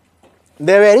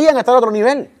 Deberían estar a otro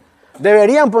nivel.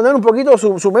 Deberían poner un poquito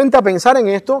su mente a pensar en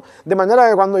esto, de manera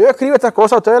que cuando yo escriba estas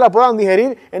cosas, ustedes las puedan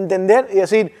digerir, entender y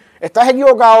decir, estás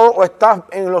equivocado o estás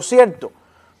en lo cierto.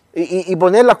 Y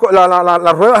poner las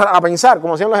ruedas a pensar,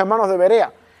 como hacían los hermanos de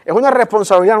Berea. Es una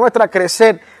responsabilidad nuestra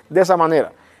crecer de esa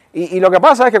manera. Y lo que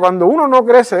pasa es que cuando uno no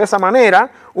crece de esa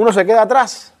manera, uno se queda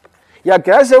atrás. Y al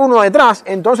quedarse uno detrás,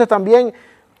 entonces también...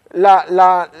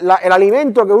 el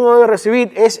alimento que uno debe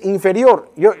recibir es inferior.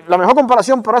 La mejor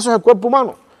comparación para eso es el cuerpo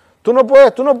humano. Tú no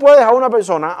puedes a una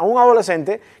persona, a un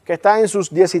adolescente que está en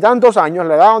sus 10 y tantos años,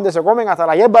 la edad donde se comen hasta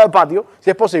la hierba del patio, si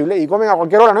es posible, y comen a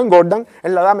cualquier hora, no engordan, es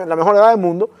la mejor edad del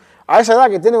mundo, a esa edad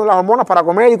que tienen las hormonas para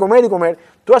comer y comer y comer,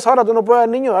 tú a esa hora tú no puedes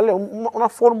al niño darle una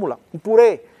fórmula, un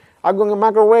puré, algo en el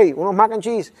microwave, unos mac and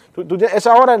cheese.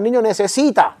 Esa hora el niño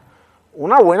necesita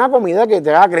una buena comida que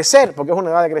te haga crecer, porque es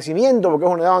una edad de crecimiento, porque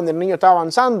es una edad donde el niño está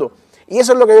avanzando. Y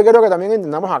eso es lo que yo quiero que también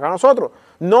entendamos acá nosotros.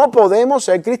 No podemos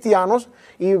ser cristianos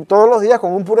y todos los días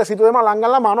con un purecito de malanga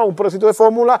en la mano, o un purecito de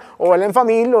fórmula, o el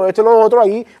enfamil, o esto y lo otro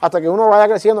ahí, hasta que uno vaya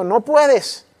creciendo. No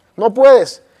puedes,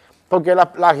 porque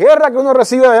las guerras que uno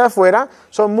recibe de allá afuera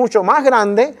son mucho más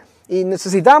grandes y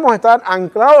necesitamos estar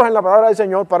anclados en la palabra del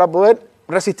Señor para poder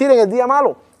resistir en el día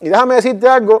malo. Y déjame decirte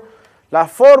algo, la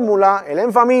fórmula, el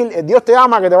enfamil, el Dios te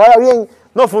ama, que te vaya bien,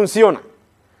 no funciona.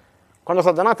 Cuando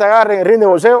Satanás te agarre en el ring de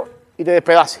boxeo y te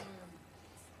despedace.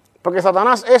 Porque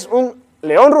Satanás es un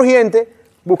león rugiente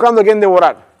buscando a quien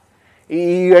devorar.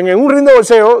 Y en un ring de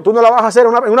boxeo, tú no la vas a hacer,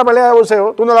 en una pelea de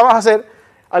boxeo, tú no la vas a hacer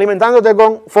alimentándote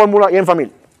con fórmula y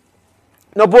enfamil.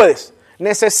 No puedes.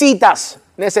 Necesitas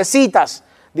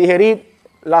digerir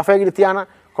la fe cristiana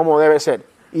como debe ser.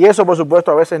 Y eso, por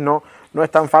supuesto, a veces no es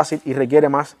tan fácil y requiere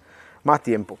más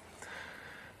tiempo.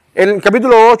 En el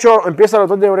capítulo 8 empieza el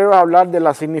autor de Hebreos a hablar de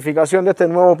la significación de este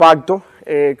nuevo pacto,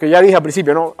 que ya dije al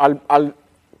principio, ¿no? Al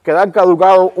quedar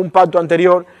caducado un pacto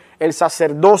anterior, el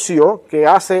sacerdocio que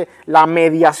hace la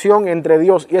mediación entre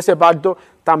Dios y ese pacto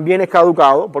también es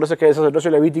caducado, por eso es que el sacerdocio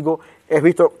levítico es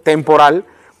visto temporal,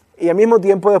 y al mismo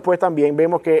tiempo después también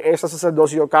vemos que ese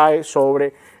sacerdocio cae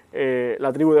sobre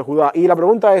la tribu de Judá. Y la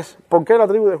pregunta es, ¿por qué la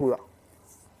tribu de Judá?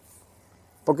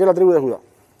 ¿Por qué la tribu de Judá?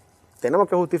 Tenemos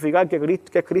que justificar que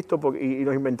es Cristo y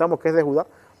nos inventamos que es de Judá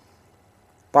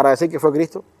para decir que fue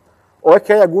Cristo. ¿O es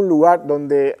que hay algún lugar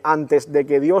donde antes de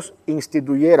que Dios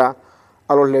instituyera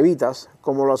a los levitas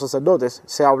como los sacerdotes,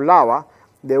 se hablaba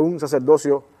de un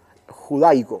sacerdocio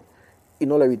judaico y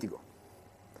no levítico?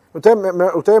 ¿Ustedes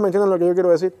me entienden lo que yo quiero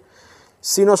decir?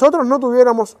 Si nosotros no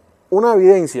tuviéramos una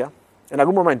evidencia en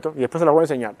algún momento, y después se las voy a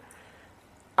enseñar,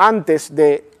 antes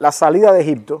de la salida de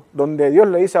Egipto, donde Dios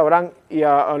le dice a Abraham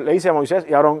le dice a Moisés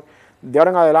y a Aarón, de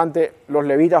ahora en adelante los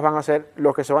levitas van a ser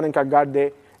los que se van a encargar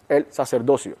del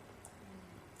sacerdocio.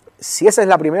 Si esa es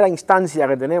la primera instancia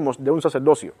que tenemos de un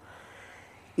sacerdocio,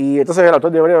 y entonces el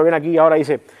autor de Hebreos viene aquí y ahora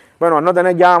dice, bueno, al no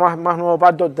tener ya más nuevo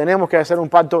pacto, tenemos que hacer un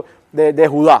pacto de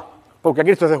Judá, porque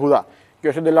Cristo es de Judá.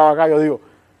 Yo soy del lado de acá, yo digo,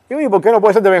 ¿y por qué no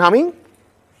puede ser de Benjamín?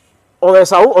 ¿O de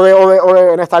Saúl, o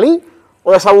de Nestalí?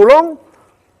 ¿O de Zabulón?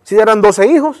 Si eran 12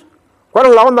 hijos. ¿Cuál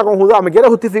es la onda con Judá? ¿Me quiere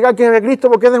justificar que es de Cristo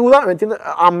porque es de Judá? ¿Me entiendes?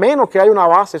 A menos que haya una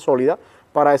base sólida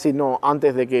para decir, no,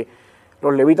 antes de que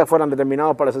los levitas fueran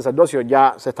determinados para el sacerdocio,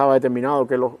 ya se estaba determinado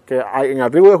que en la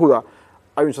tribu de Judá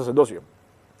hay un sacerdocio.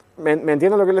 ¿Me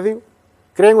entienden lo que les digo?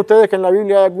 ¿Creen ustedes que en la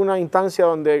Biblia hay alguna instancia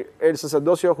donde el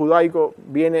sacerdocio judaico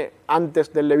viene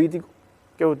antes del levítico?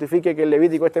 Que justifique que el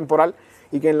levítico es temporal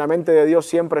y que en la mente de Dios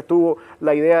siempre estuvo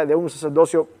la idea de un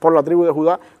sacerdocio por la tribu de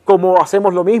Judá, como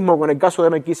hacemos lo mismo con el caso de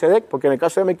Melquisedec, porque en el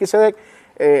caso de Melquisedec,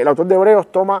 el autor de Hebreos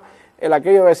toma el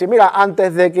aquello de decir, mira,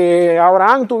 antes de que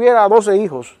Abraham tuviera 12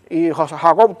 hijos y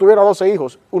Jacob tuviera 12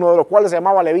 hijos, uno de los cuales se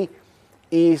llamaba Leví,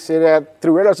 y se le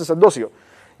atribuyera el sacerdocio.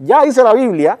 Ya dice la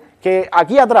Biblia que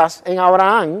aquí atrás, en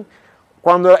Abraham,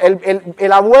 cuando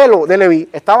el abuelo de Leví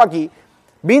estaba aquí,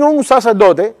 vino un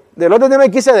sacerdote del orden de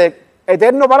Melquisedec,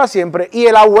 eterno para siempre, y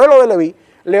el abuelo de Leví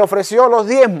le ofreció los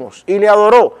diezmos y le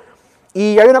adoró.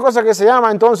 Y hay una cosa que se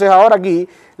llama entonces ahora aquí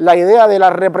la idea de la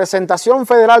representación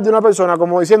federal de una persona,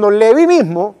 como diciendo, Leví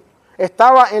mismo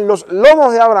estaba en los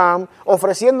lomos de Abraham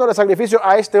ofreciéndole sacrificio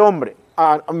a este hombre,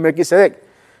 a Melquisedec.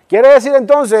 Quiere decir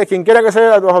entonces, quien quiera que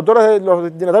sea los autores de los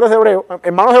destinatarios de Hebreos,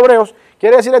 hermanos hebreos,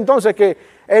 quiere decir entonces que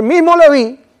el mismo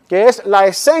Leví, que es la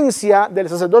esencia del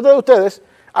sacerdote de ustedes,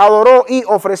 adoró y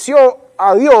ofreció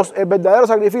a Dios el verdadero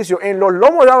sacrificio en los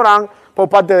lomos de Abraham por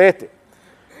parte de este.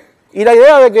 Y la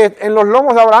idea de que en los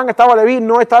lomos de Abraham estaba Leví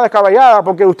no está descabellada,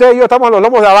 porque usted y yo estamos en los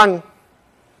lomos de Adán.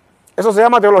 Eso se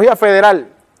llama teología federal.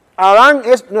 Adán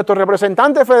es nuestro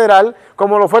representante federal,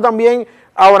 como lo fue también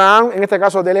Abraham, en este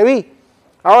caso de Leví.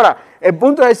 Ahora, el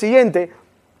punto es el siguiente,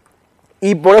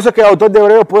 y por eso es que el autor de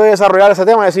Hebreos puede desarrollar ese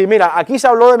tema, y decir, mira, aquí se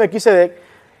habló de Melquisedec,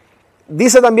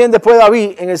 dice también después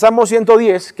David en el Salmo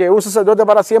 110 que un sacerdote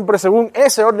para siempre según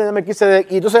ese orden de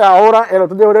Melquisedec, y entonces ahora el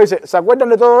autor de Hebreos dice, ¿se acuerdan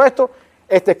de todo esto?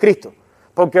 Este es Cristo,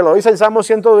 porque lo dice el Salmo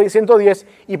 110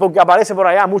 y porque aparece por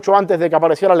allá mucho antes de que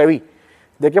apareciera Leví.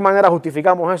 ¿De qué manera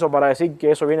justificamos eso para decir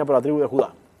que eso viene por la tribu de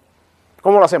Judá?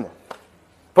 ¿Cómo lo hacemos?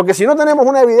 Porque si no tenemos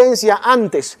una evidencia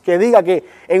antes que diga que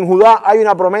en Judá hay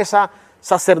una promesa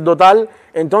sacerdotal,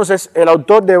 entonces el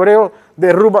autor de Hebreos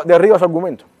derriba su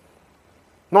argumento.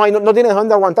 No tienes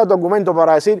dónde aguantar tu argumento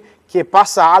para decir que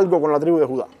pasa algo con la tribu de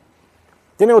Judá.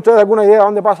 ¿Tienen ustedes alguna idea de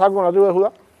dónde pasa algo con la tribu de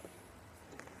Judá?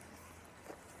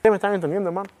 ¿Ustedes me están entendiendo,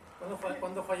 hermano?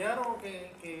 Cuando fallaron,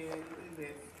 que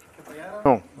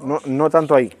fallaron. No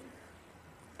tanto ahí.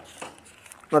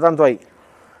 No tanto ahí.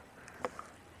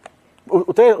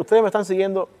 ¿Ustedes me están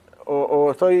siguiendo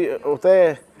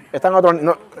ustedes están a otro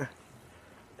no,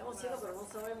 Estamos ciegos, pero no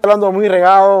sabemos. estoy hablando muy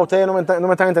regado, ustedes no me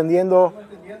están entendiendo.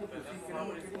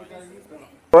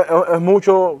 Es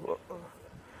mucho.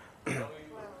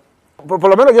 Por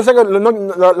lo menos yo sé que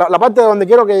la parte de donde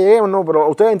quiero que lleguemos, no, pero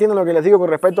ustedes entienden lo que les digo con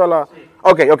respecto a la.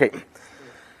 Ok.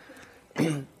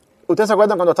 ¿Ustedes se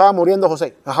acuerdan cuando estaba muriendo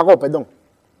Jacob,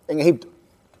 en Egipto?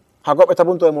 Jacob está a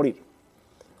punto de morir.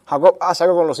 Jacob hace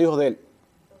algo con los hijos de él.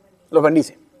 Los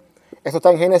bendice. Esto está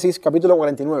en Génesis capítulo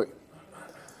 49.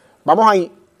 Vamos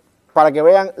ahí para que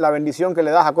vean la bendición que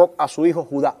le da Jacob a su hijo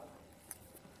Judá.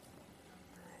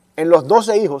 En los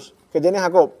 12 hijos que tiene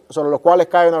Jacob, sobre los cuales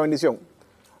cae una bendición,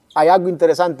 hay algo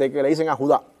interesante que le dicen a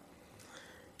Judá.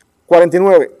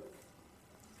 49.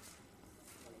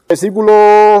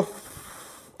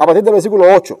 A partir del versículo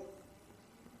 8.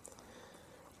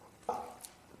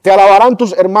 Te alabarán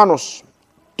tus hermanos,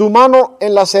 tu mano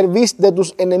en la cerviz de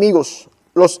tus enemigos.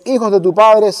 Los hijos de tu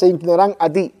padre se inclinarán a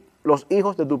ti. Los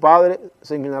hijos de tu padre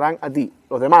se inclinarán a ti.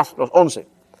 Los demás, los 11.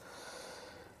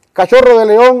 Cachorro de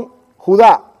león,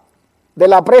 Judá, de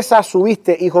la presa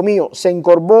subiste, hijo mío. Se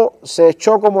encorvó, se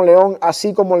echó como león,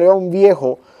 así como león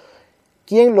viejo.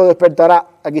 ¿Quién lo despertará?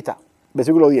 Aquí está,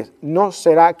 versículo 10. No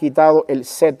será quitado el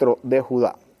cetro de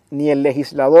Judá, ni el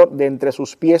legislador de entre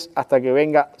sus pies hasta que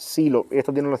venga Silo.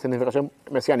 Esto tiene una significación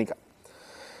mesiánica.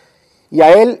 Y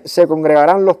a él se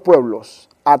congregarán los pueblos,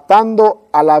 atando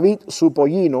a la vid su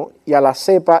pollino y a la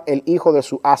cepa el hijo de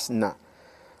su asna.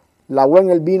 Lavó en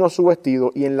el vino su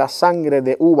vestido y en la sangre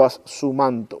de uvas su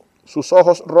manto. Sus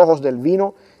ojos rojos del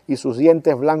vino y sus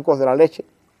dientes blancos de la leche.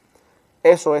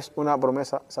 Eso es una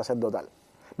promesa sacerdotal.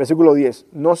 Versículo 10.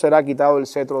 No será quitado el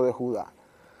cetro de Judá,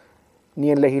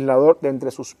 ni el legislador de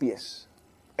entre sus pies.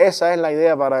 Esa es la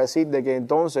idea para decir de que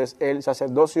entonces el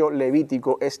sacerdocio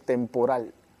levítico es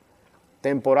temporal.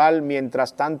 Temporal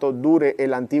mientras tanto dure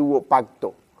el antiguo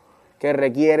pacto, que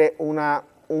requiere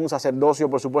un sacerdocio,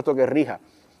 por supuesto, que rija.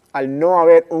 Al no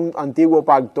haber un antiguo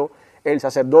pacto, el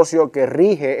sacerdocio que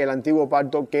rige el antiguo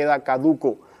pacto queda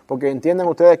caduco, porque entiendan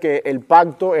ustedes que el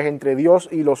pacto es entre Dios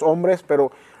y los hombres,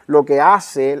 pero lo que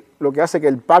hace que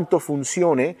el pacto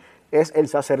funcione es el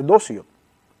sacerdocio,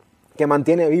 que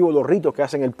mantiene vivos los ritos que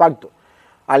hacen el pacto.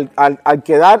 Al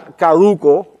quedar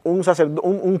caduco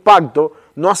un pacto,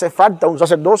 no hace falta un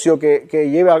sacerdocio que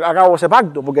lleve a cabo ese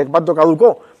pacto, porque el pacto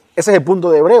caducó. Ese es el punto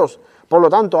de Hebreos. Por lo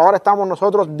tanto, ahora estamos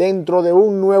nosotros dentro de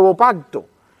un nuevo pacto.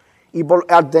 Y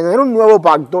al tener un nuevo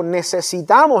pacto,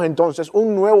 necesitamos entonces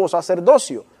un nuevo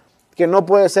sacerdocio, que no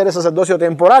puede ser el sacerdocio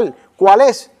temporal. ¿Cuál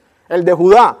es? El de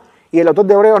Judá. Y el autor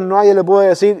de Hebreos nadie le puede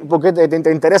decir, porque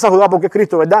te interesa Judá porque es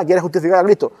Cristo, ¿verdad? ¿Quieres justificar a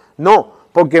Cristo? No,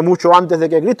 porque mucho antes de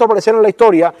que Cristo apareciera en la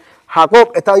historia,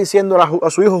 Jacob está diciendo a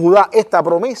su hijo Judá esta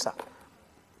promesa.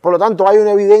 Por lo tanto, hay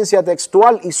una evidencia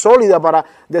textual y sólida para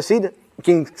decir,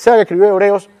 quien sea que escribió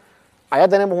Hebreos, allá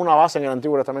tenemos una base en el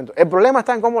Antiguo Testamento. El problema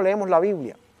está en cómo leemos la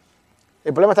Biblia.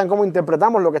 El problema está en cómo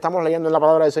interpretamos lo que estamos leyendo en la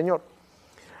palabra del Señor.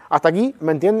 Hasta aquí,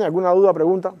 ¿me entienden? ¿Alguna duda,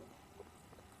 pregunta?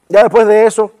 Ya después de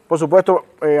eso, por supuesto,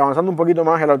 avanzando un poquito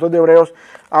más, el autor de Hebreos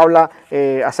habla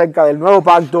acerca del nuevo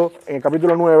pacto, en el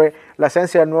capítulo 9, la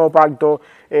esencia del nuevo pacto,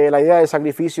 la idea del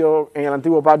sacrificio en el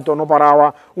antiguo pacto no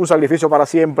paraba, un sacrificio para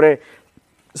siempre,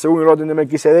 según el orden de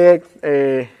Melquisedec.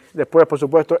 Después, por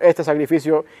supuesto, este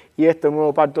sacrificio y este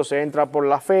nuevo pacto se entra por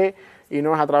la fe y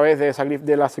no es a través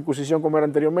de la circuncisión como era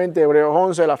anteriormente. Hebreos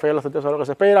 11, la fe es la certeza de lo que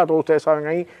se espera, todos ustedes saben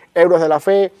ahí, héroes de la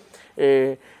fe.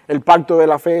 El pacto de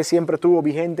la fe siempre estuvo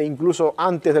vigente incluso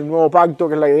antes del nuevo pacto,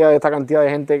 que es la idea de esta cantidad de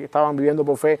gente que estaban viviendo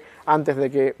por fe antes de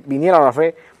que viniera la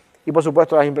fe. Y por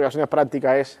supuesto las implicaciones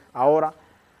prácticas es ahora,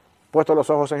 puestos los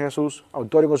ojos en Jesús,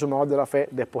 autor y consumador de la fe,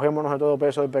 despojémonos de todo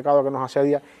peso del pecado que nos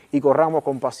asedia y corramos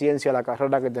con paciencia la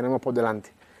carrera que tenemos por delante.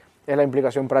 Es la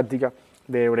implicación práctica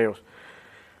de Hebreos.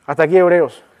 Hasta aquí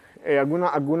Hebreos.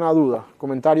 ¿Alguna duda,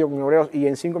 comentario con Hebreos? Y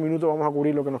en 5 minutos vamos a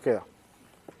cubrir lo que nos queda.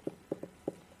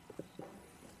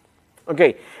 Ok,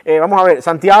 vamos a ver,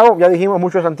 Santiago, ya dijimos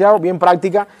mucho de Santiago, bien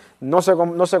práctica, no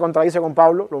se contradice con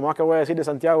Pablo. Lo más que voy a decir de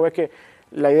Santiago es que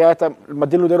la idea esta,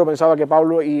 Martín Lutero pensaba que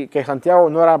Pablo y que Santiago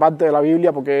no era parte de la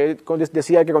Biblia porque él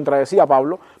decía que contradecía a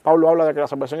Pablo. Pablo habla de que la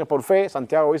salvación es por fe,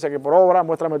 Santiago dice que por obra,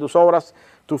 muéstrame tus obras,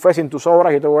 tu fe sin tus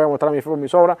obras, y yo te voy a mostrar mi fe por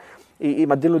mis obras. Y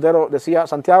Martín Lutero decía,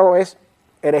 Santiago es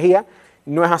herejía,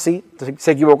 no es así,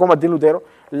 se equivocó Martín Lutero.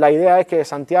 La idea es que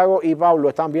Santiago y Pablo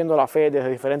están viendo la fe desde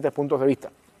diferentes puntos de vista.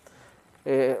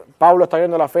 Pablo está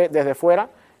viendo la fe desde fuera.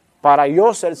 Para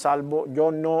yo ser salvo,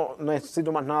 yo no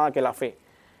necesito más nada que la fe.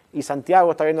 Y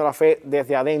Santiago está viendo la fe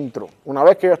desde adentro. Una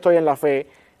vez que yo estoy en la fe,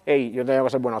 yo tengo que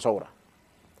hacer buenas obras.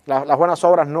 Las buenas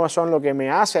obras no son lo que me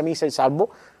hace a mí ser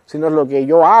salvo, sino es lo que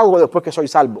yo hago después que soy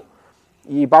salvo.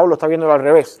 Y Pablo está viéndolo al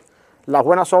revés. Las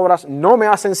buenas obras no me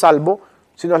hacen salvo,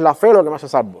 sino es la fe lo que me hace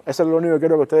salvo. Eso es lo único que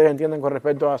quiero que ustedes entiendan con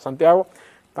respecto a Santiago.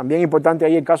 También importante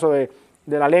ahí el caso de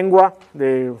la lengua,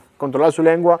 de controlar su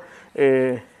lengua.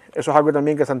 Eso es algo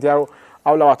también que Santiago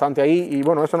habla bastante ahí. Y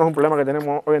bueno, eso no es un problema que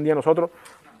tenemos hoy en día nosotros.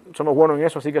 Somos buenos en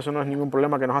eso, así que eso no es ningún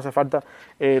problema que nos hace falta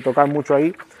tocar mucho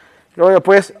ahí. Luego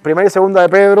después, primera y segunda de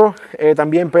Pedro.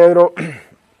 También Pedro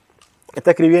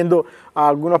está escribiendo a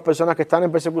algunas personas que están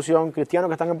en persecución, cristianos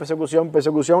que están en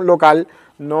persecución local,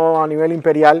 no a nivel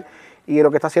imperial. Y lo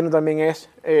que está haciendo también es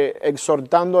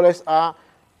exhortándoles a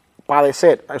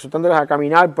padecer, exhortándoles a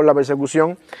caminar por la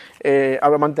persecución, a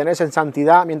mantenerse en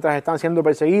santidad mientras están siendo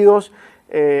perseguidos,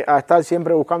 a estar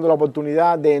siempre buscando la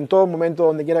oportunidad de en todo momento,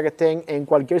 donde quiera que estén, en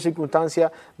cualquier circunstancia,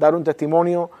 dar un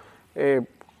testimonio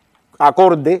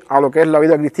acorde a lo que es la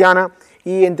vida cristiana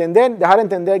y dejar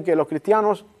entender que los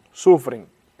cristianos sufren.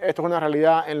 Esto es una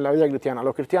realidad en la vida cristiana.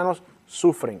 Los cristianos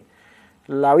sufren.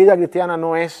 La vida cristiana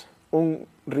no es un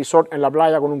resort en la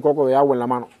playa con un coco de agua en la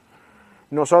mano.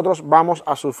 Nosotros vamos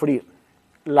a sufrir.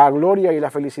 La gloria y la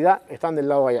felicidad están del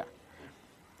lado de allá.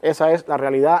 Esa es la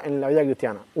realidad en la vida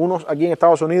cristiana. Unos aquí en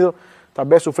Estados Unidos tal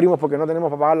vez sufrimos porque no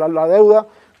tenemos para pagar la deuda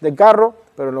del carro,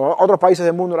 pero en los otros países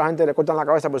del mundo la gente le cortan la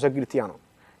cabeza por ser cristiano.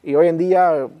 Y hoy en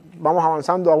día vamos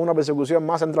avanzando a una persecución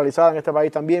más centralizada en este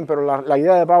país también, pero la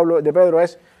idea de Pedro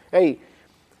es,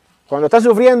 cuando están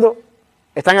sufriendo,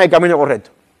 están en el camino correcto.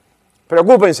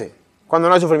 Preocúpense cuando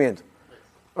no hay sufrimiento.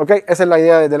 ¿Okay? Esa es la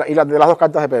idea de las dos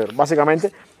cartas de Pedro,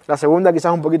 básicamente. La segunda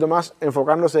quizás un poquito más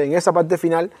enfocándose en esa parte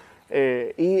final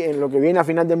y en lo que viene al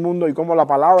final del mundo y cómo la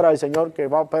palabra del Señor, que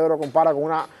Pedro compara con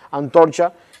una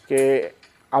antorcha que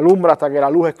alumbra hasta que la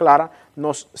luz es clara,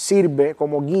 nos sirve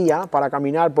como guía para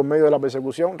caminar por medio de la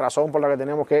persecución, razón por la que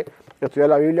tenemos que estudiar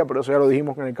la Biblia, pero eso ya lo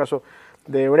dijimos en el caso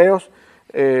de Hebreos.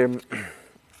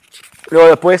 Luego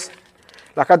después,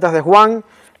 las cartas de Juan.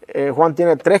 Juan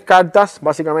tiene 3 cartas,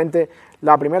 básicamente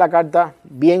la primera carta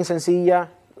bien sencilla,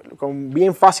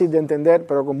 bien fácil de entender,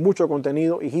 pero con mucho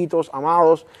contenido. Hijitos,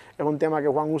 amados, es un tema que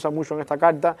Juan usa mucho en esta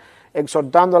carta,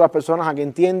 exhortando a las personas a que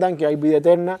entiendan que hay vida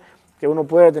eterna, que uno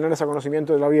puede tener ese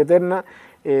conocimiento de la vida eterna,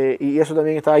 y eso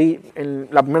también está ahí en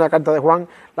la primera carta de Juan.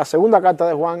 La segunda carta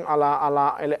de Juan a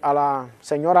la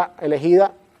señora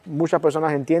elegida, muchas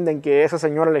personas entienden que esa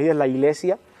señora elegida es la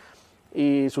iglesia,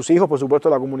 y sus hijos, por supuesto,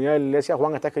 la comunidad de la iglesia.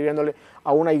 Juan está escribiéndole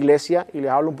a una iglesia y les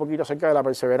habla un poquito acerca de la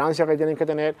perseverancia que tienen que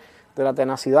tener, de la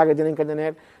tenacidad que tienen que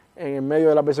tener en medio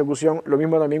de la persecución. Lo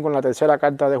mismo también con la tercera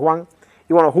carta de Juan.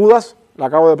 Y bueno, Judas, la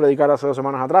acabo de predicar hace 2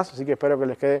 semanas atrás, así que espero que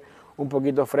les quede un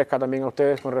poquito fresca también a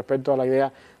ustedes con respecto a la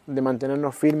idea de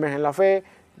mantenernos firmes en la fe,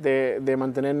 de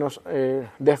mantenernos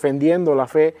defendiendo la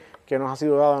fe que nos ha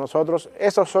sido dada a nosotros.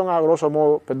 Esos son, a grosso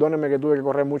modo, perdónenme que tuve que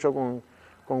correr mucho con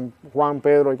Juan,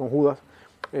 Pedro y con Judas,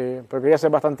 pero quería hacer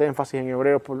bastante énfasis en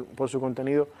Hebreos por su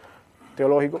contenido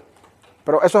teológico.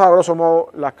 Pero eso es, a grosso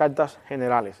modo, las cartas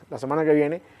generales. La semana que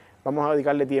viene vamos a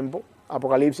dedicarle tiempo a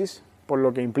Apocalipsis, por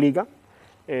lo que implica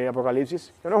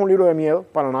Apocalipsis, que no es un libro de miedo,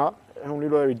 para nada, es un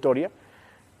libro de victoria.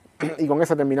 Y con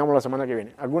eso terminamos la semana que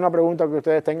viene. ¿Alguna pregunta que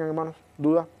ustedes tengan, hermanos?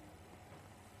 ¿Duda?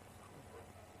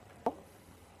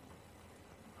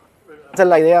 Esa es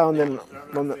la idea donde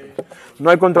no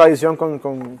hay contradicción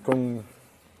con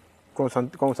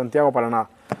Santiago para nada.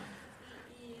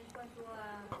 Y en cuanto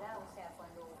a, o sea,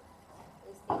 cuando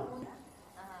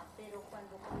pero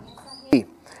cuando comienzas Sí,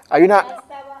 hay una,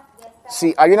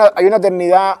 sí, hay una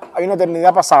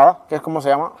eternidad pasada, que es como se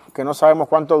llama, que no sabemos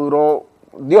cuánto duró.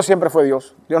 Dios siempre fue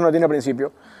Dios, Dios no tiene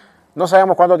principio. No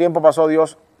sabemos cuánto tiempo pasó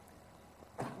Dios.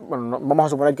 Bueno, vamos a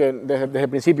suponer que desde el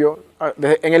principio,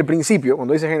 en el principio,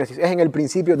 cuando dice Génesis, es en el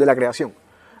principio de la creación.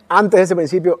 Antes de ese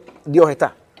principio, Dios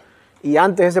está. Y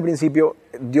antes de ese principio,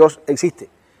 Dios existe.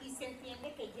 Y se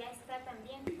entiende que ya está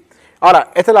también.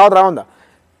 Ahora, esta es la otra onda.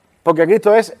 Porque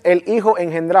Cristo es el Hijo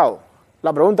engendrado.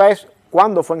 La pregunta es,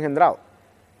 ¿cuándo fue engendrado?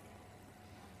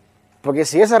 Porque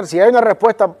si hay una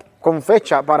respuesta con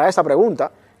fecha para esa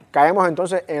pregunta, caemos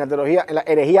entonces en la teología, en la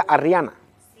herejía arriana.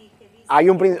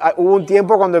 Hubo un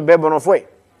tiempo cuando el verbo no fue.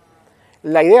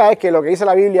 La idea es que lo que dice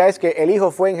la Biblia es que el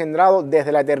Hijo fue engendrado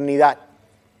desde la eternidad.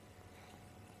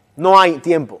 No hay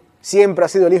tiempo. Siempre ha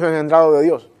sido el Hijo engendrado de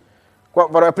Dios.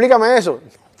 Pero explícame eso.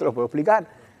 No te lo puedo explicar.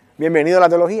 Bienvenido a la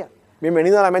teología.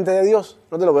 Bienvenido a la mente de Dios.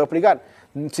 No te lo puedo explicar.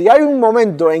 Si hay un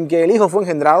momento en que el Hijo fue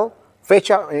engendrado,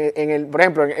 fecha, por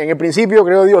ejemplo, en el principio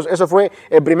creó Dios. Eso fue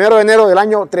el 1 de enero del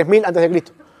año 3000 a.C.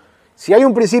 Si hay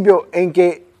un principio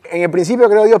en el principio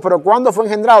creó Dios, pero ¿cuándo fue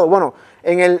engendrado? Bueno,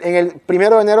 en el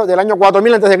 1 de enero del año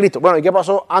 4000 a.C. Bueno, ¿y qué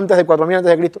pasó antes del 4000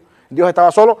 a.C.? Dios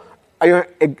estaba solo,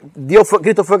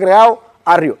 Cristo fue creado,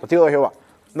 arrio, testigo de Jehová.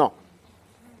 No.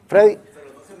 Freddy. Pero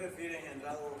no se refiere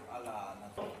engendrado a la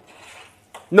naturaleza.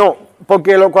 No,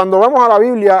 porque cuando vamos a la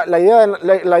Biblia, la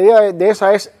idea de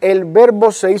esa es el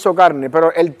verbo se hizo carne,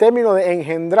 pero el término de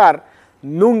engendrar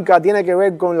nunca tiene que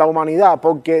ver con la humanidad,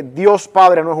 porque Dios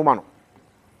Padre no es humano.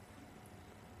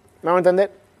 ¿Me van a entender?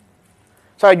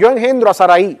 O sea, yo engendro a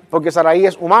Saraí, porque Saraí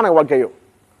es humana igual que yo.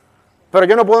 Pero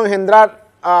yo no puedo engendrar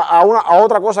a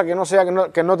otra cosa que no sea,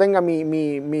 que no tenga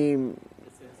mi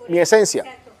esencia.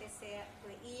 Exacto, que sea.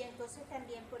 Y entonces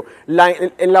también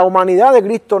La humanidad de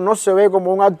Cristo no se ve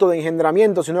como un acto de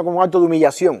engendramiento, sino como un acto de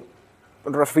humillación.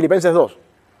 Filipenses 2.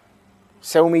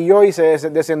 Se humilló y se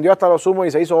descendió hasta lo sumo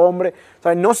y se hizo hombre. O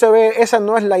sea, no se ve, esa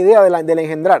no es la idea del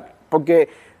engendrar,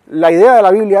 porque la idea de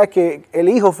la Biblia es que el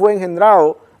Hijo fue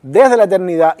engendrado desde la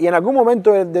eternidad y en algún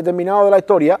momento determinado de la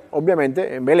historia,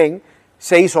 obviamente, en Belén,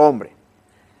 se hizo hombre.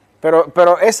 Pero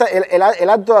el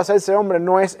acto de hacerse hombre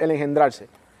no es el engendrarse.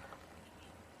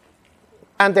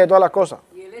 Antes de todas las cosas.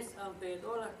 Y él es ante de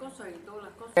todas las cosas y todas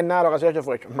las cosas. En nada lo que ha sido hecho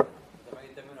fue hecho. También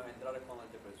en términos de entrar es con la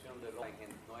interpretación de lo no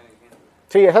es engendro.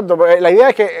 Sí, exacto. La idea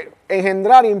es que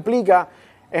engendrar implica,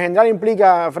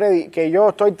 Freddy, que yo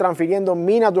estoy transfiriendo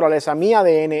mi naturaleza, mi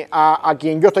ADN a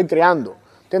quien yo estoy creando.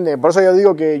 ¿Entiendes? Por eso yo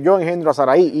digo que yo engendro a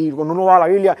Saraí. Y cuando uno va a la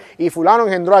Biblia, y fulano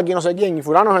engendró a quien no sé quién, y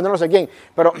fulano engendró a no sé quién.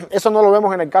 Pero eso no lo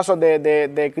vemos en el caso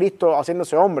de Cristo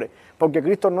haciéndose hombre. Porque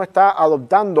Cristo no está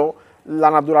adoptando la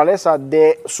naturaleza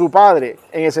de su Padre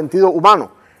en el sentido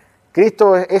humano.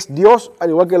 Cristo es Dios, al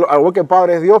igual que el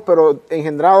Padre es Dios, pero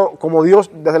engendrado como Dios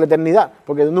desde la eternidad.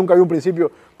 Porque nunca hay un principio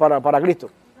para Cristo.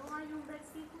 no hay un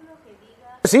versículo que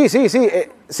diga.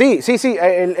 Sí.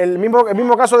 El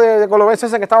mismo caso de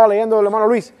Colosenses que estaba leyendo el hermano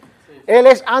Luis. Él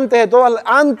es antes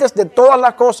de todas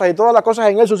las cosas, y todas las cosas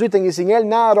en Él subsisten, y sin Él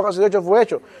nada de lo que ha sido hecho fue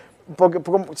hecho. Porque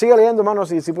sigue leyendo, hermano,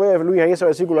 si puede, Luis, ahí ese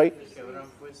versículo ahí.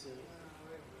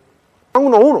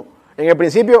 1:1. En el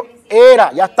principio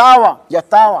era, ya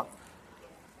estaba.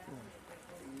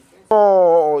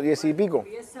 o 10 y pico.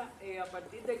 Empieza a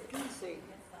partir del 15.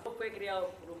 Todo fue creado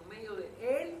por medio de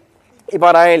él. Y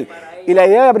para él. Y la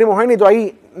idea de primogénito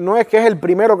ahí no es que es el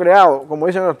primero creado, como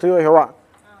dicen los testigos de Jehová.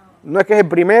 No es que es el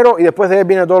primero y después de él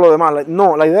viene todo lo demás.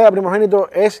 No, la idea de primogénito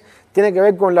tiene que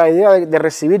ver con la idea de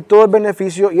recibir todo el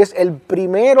beneficio y es el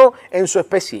primero en su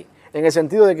especie, en el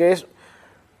sentido de que es,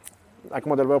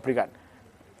 ¿cómo te lo voy a explicar?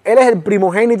 Él es el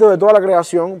primogénito de toda la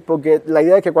creación, porque la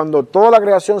idea es que cuando toda la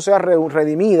creación sea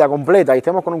redimida, completa, y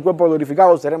estemos con un cuerpo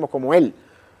glorificado, seremos como Él.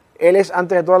 Él es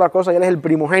antes de todas las cosas y Él es el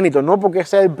primogénito, no porque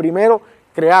sea el primero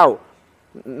creado,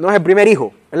 no es el primer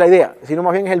hijo, es la idea, sino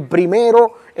más bien es el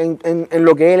primero en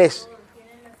lo que Él es.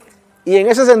 Y en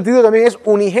ese sentido también es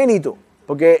unigénito,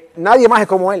 porque nadie más es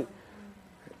como Él.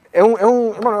 Es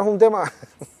un tema,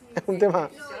 es un tema.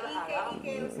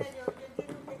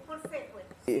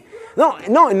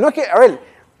 No es que, a ver,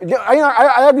 hay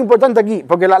algo importante aquí,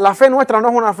 porque la fe nuestra no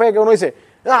es una fe que uno dice,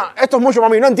 esto es mucho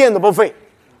para mí, no entiendo por fe.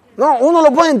 No, uno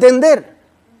lo puede entender.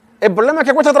 El problema es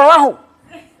que cuesta trabajo.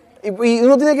 Y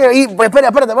uno tiene que ir, pues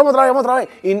espérate, vamos otra vez.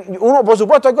 Y uno, por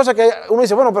supuesto, hay cosas que uno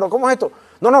dice, bueno, pero ¿cómo es esto?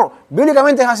 No,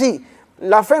 bíblicamente es así.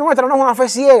 La fe nuestra no es una fe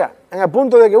ciega, en el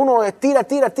punto de que uno estira,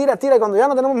 y cuando ya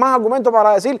no tenemos más argumentos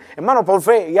para decir, hermano, por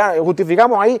fe, ya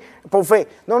justificamos ahí por fe.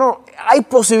 No, hay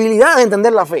posibilidad de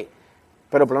entender la fe,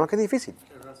 pero el problema es que es difícil.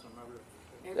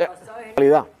 El pasaje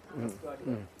Realidad.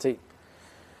 Sí.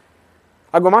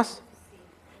 ¿Algo más?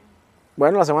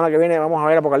 Bueno, la semana que viene vamos a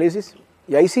ver Apocalipsis,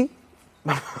 y ahí sí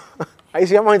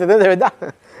vamos a entender de verdad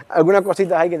algunas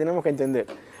cositas ahí que tenemos que entender.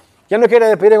 ¿Quién nos quiere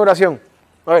despedir en oración?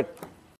 A ver.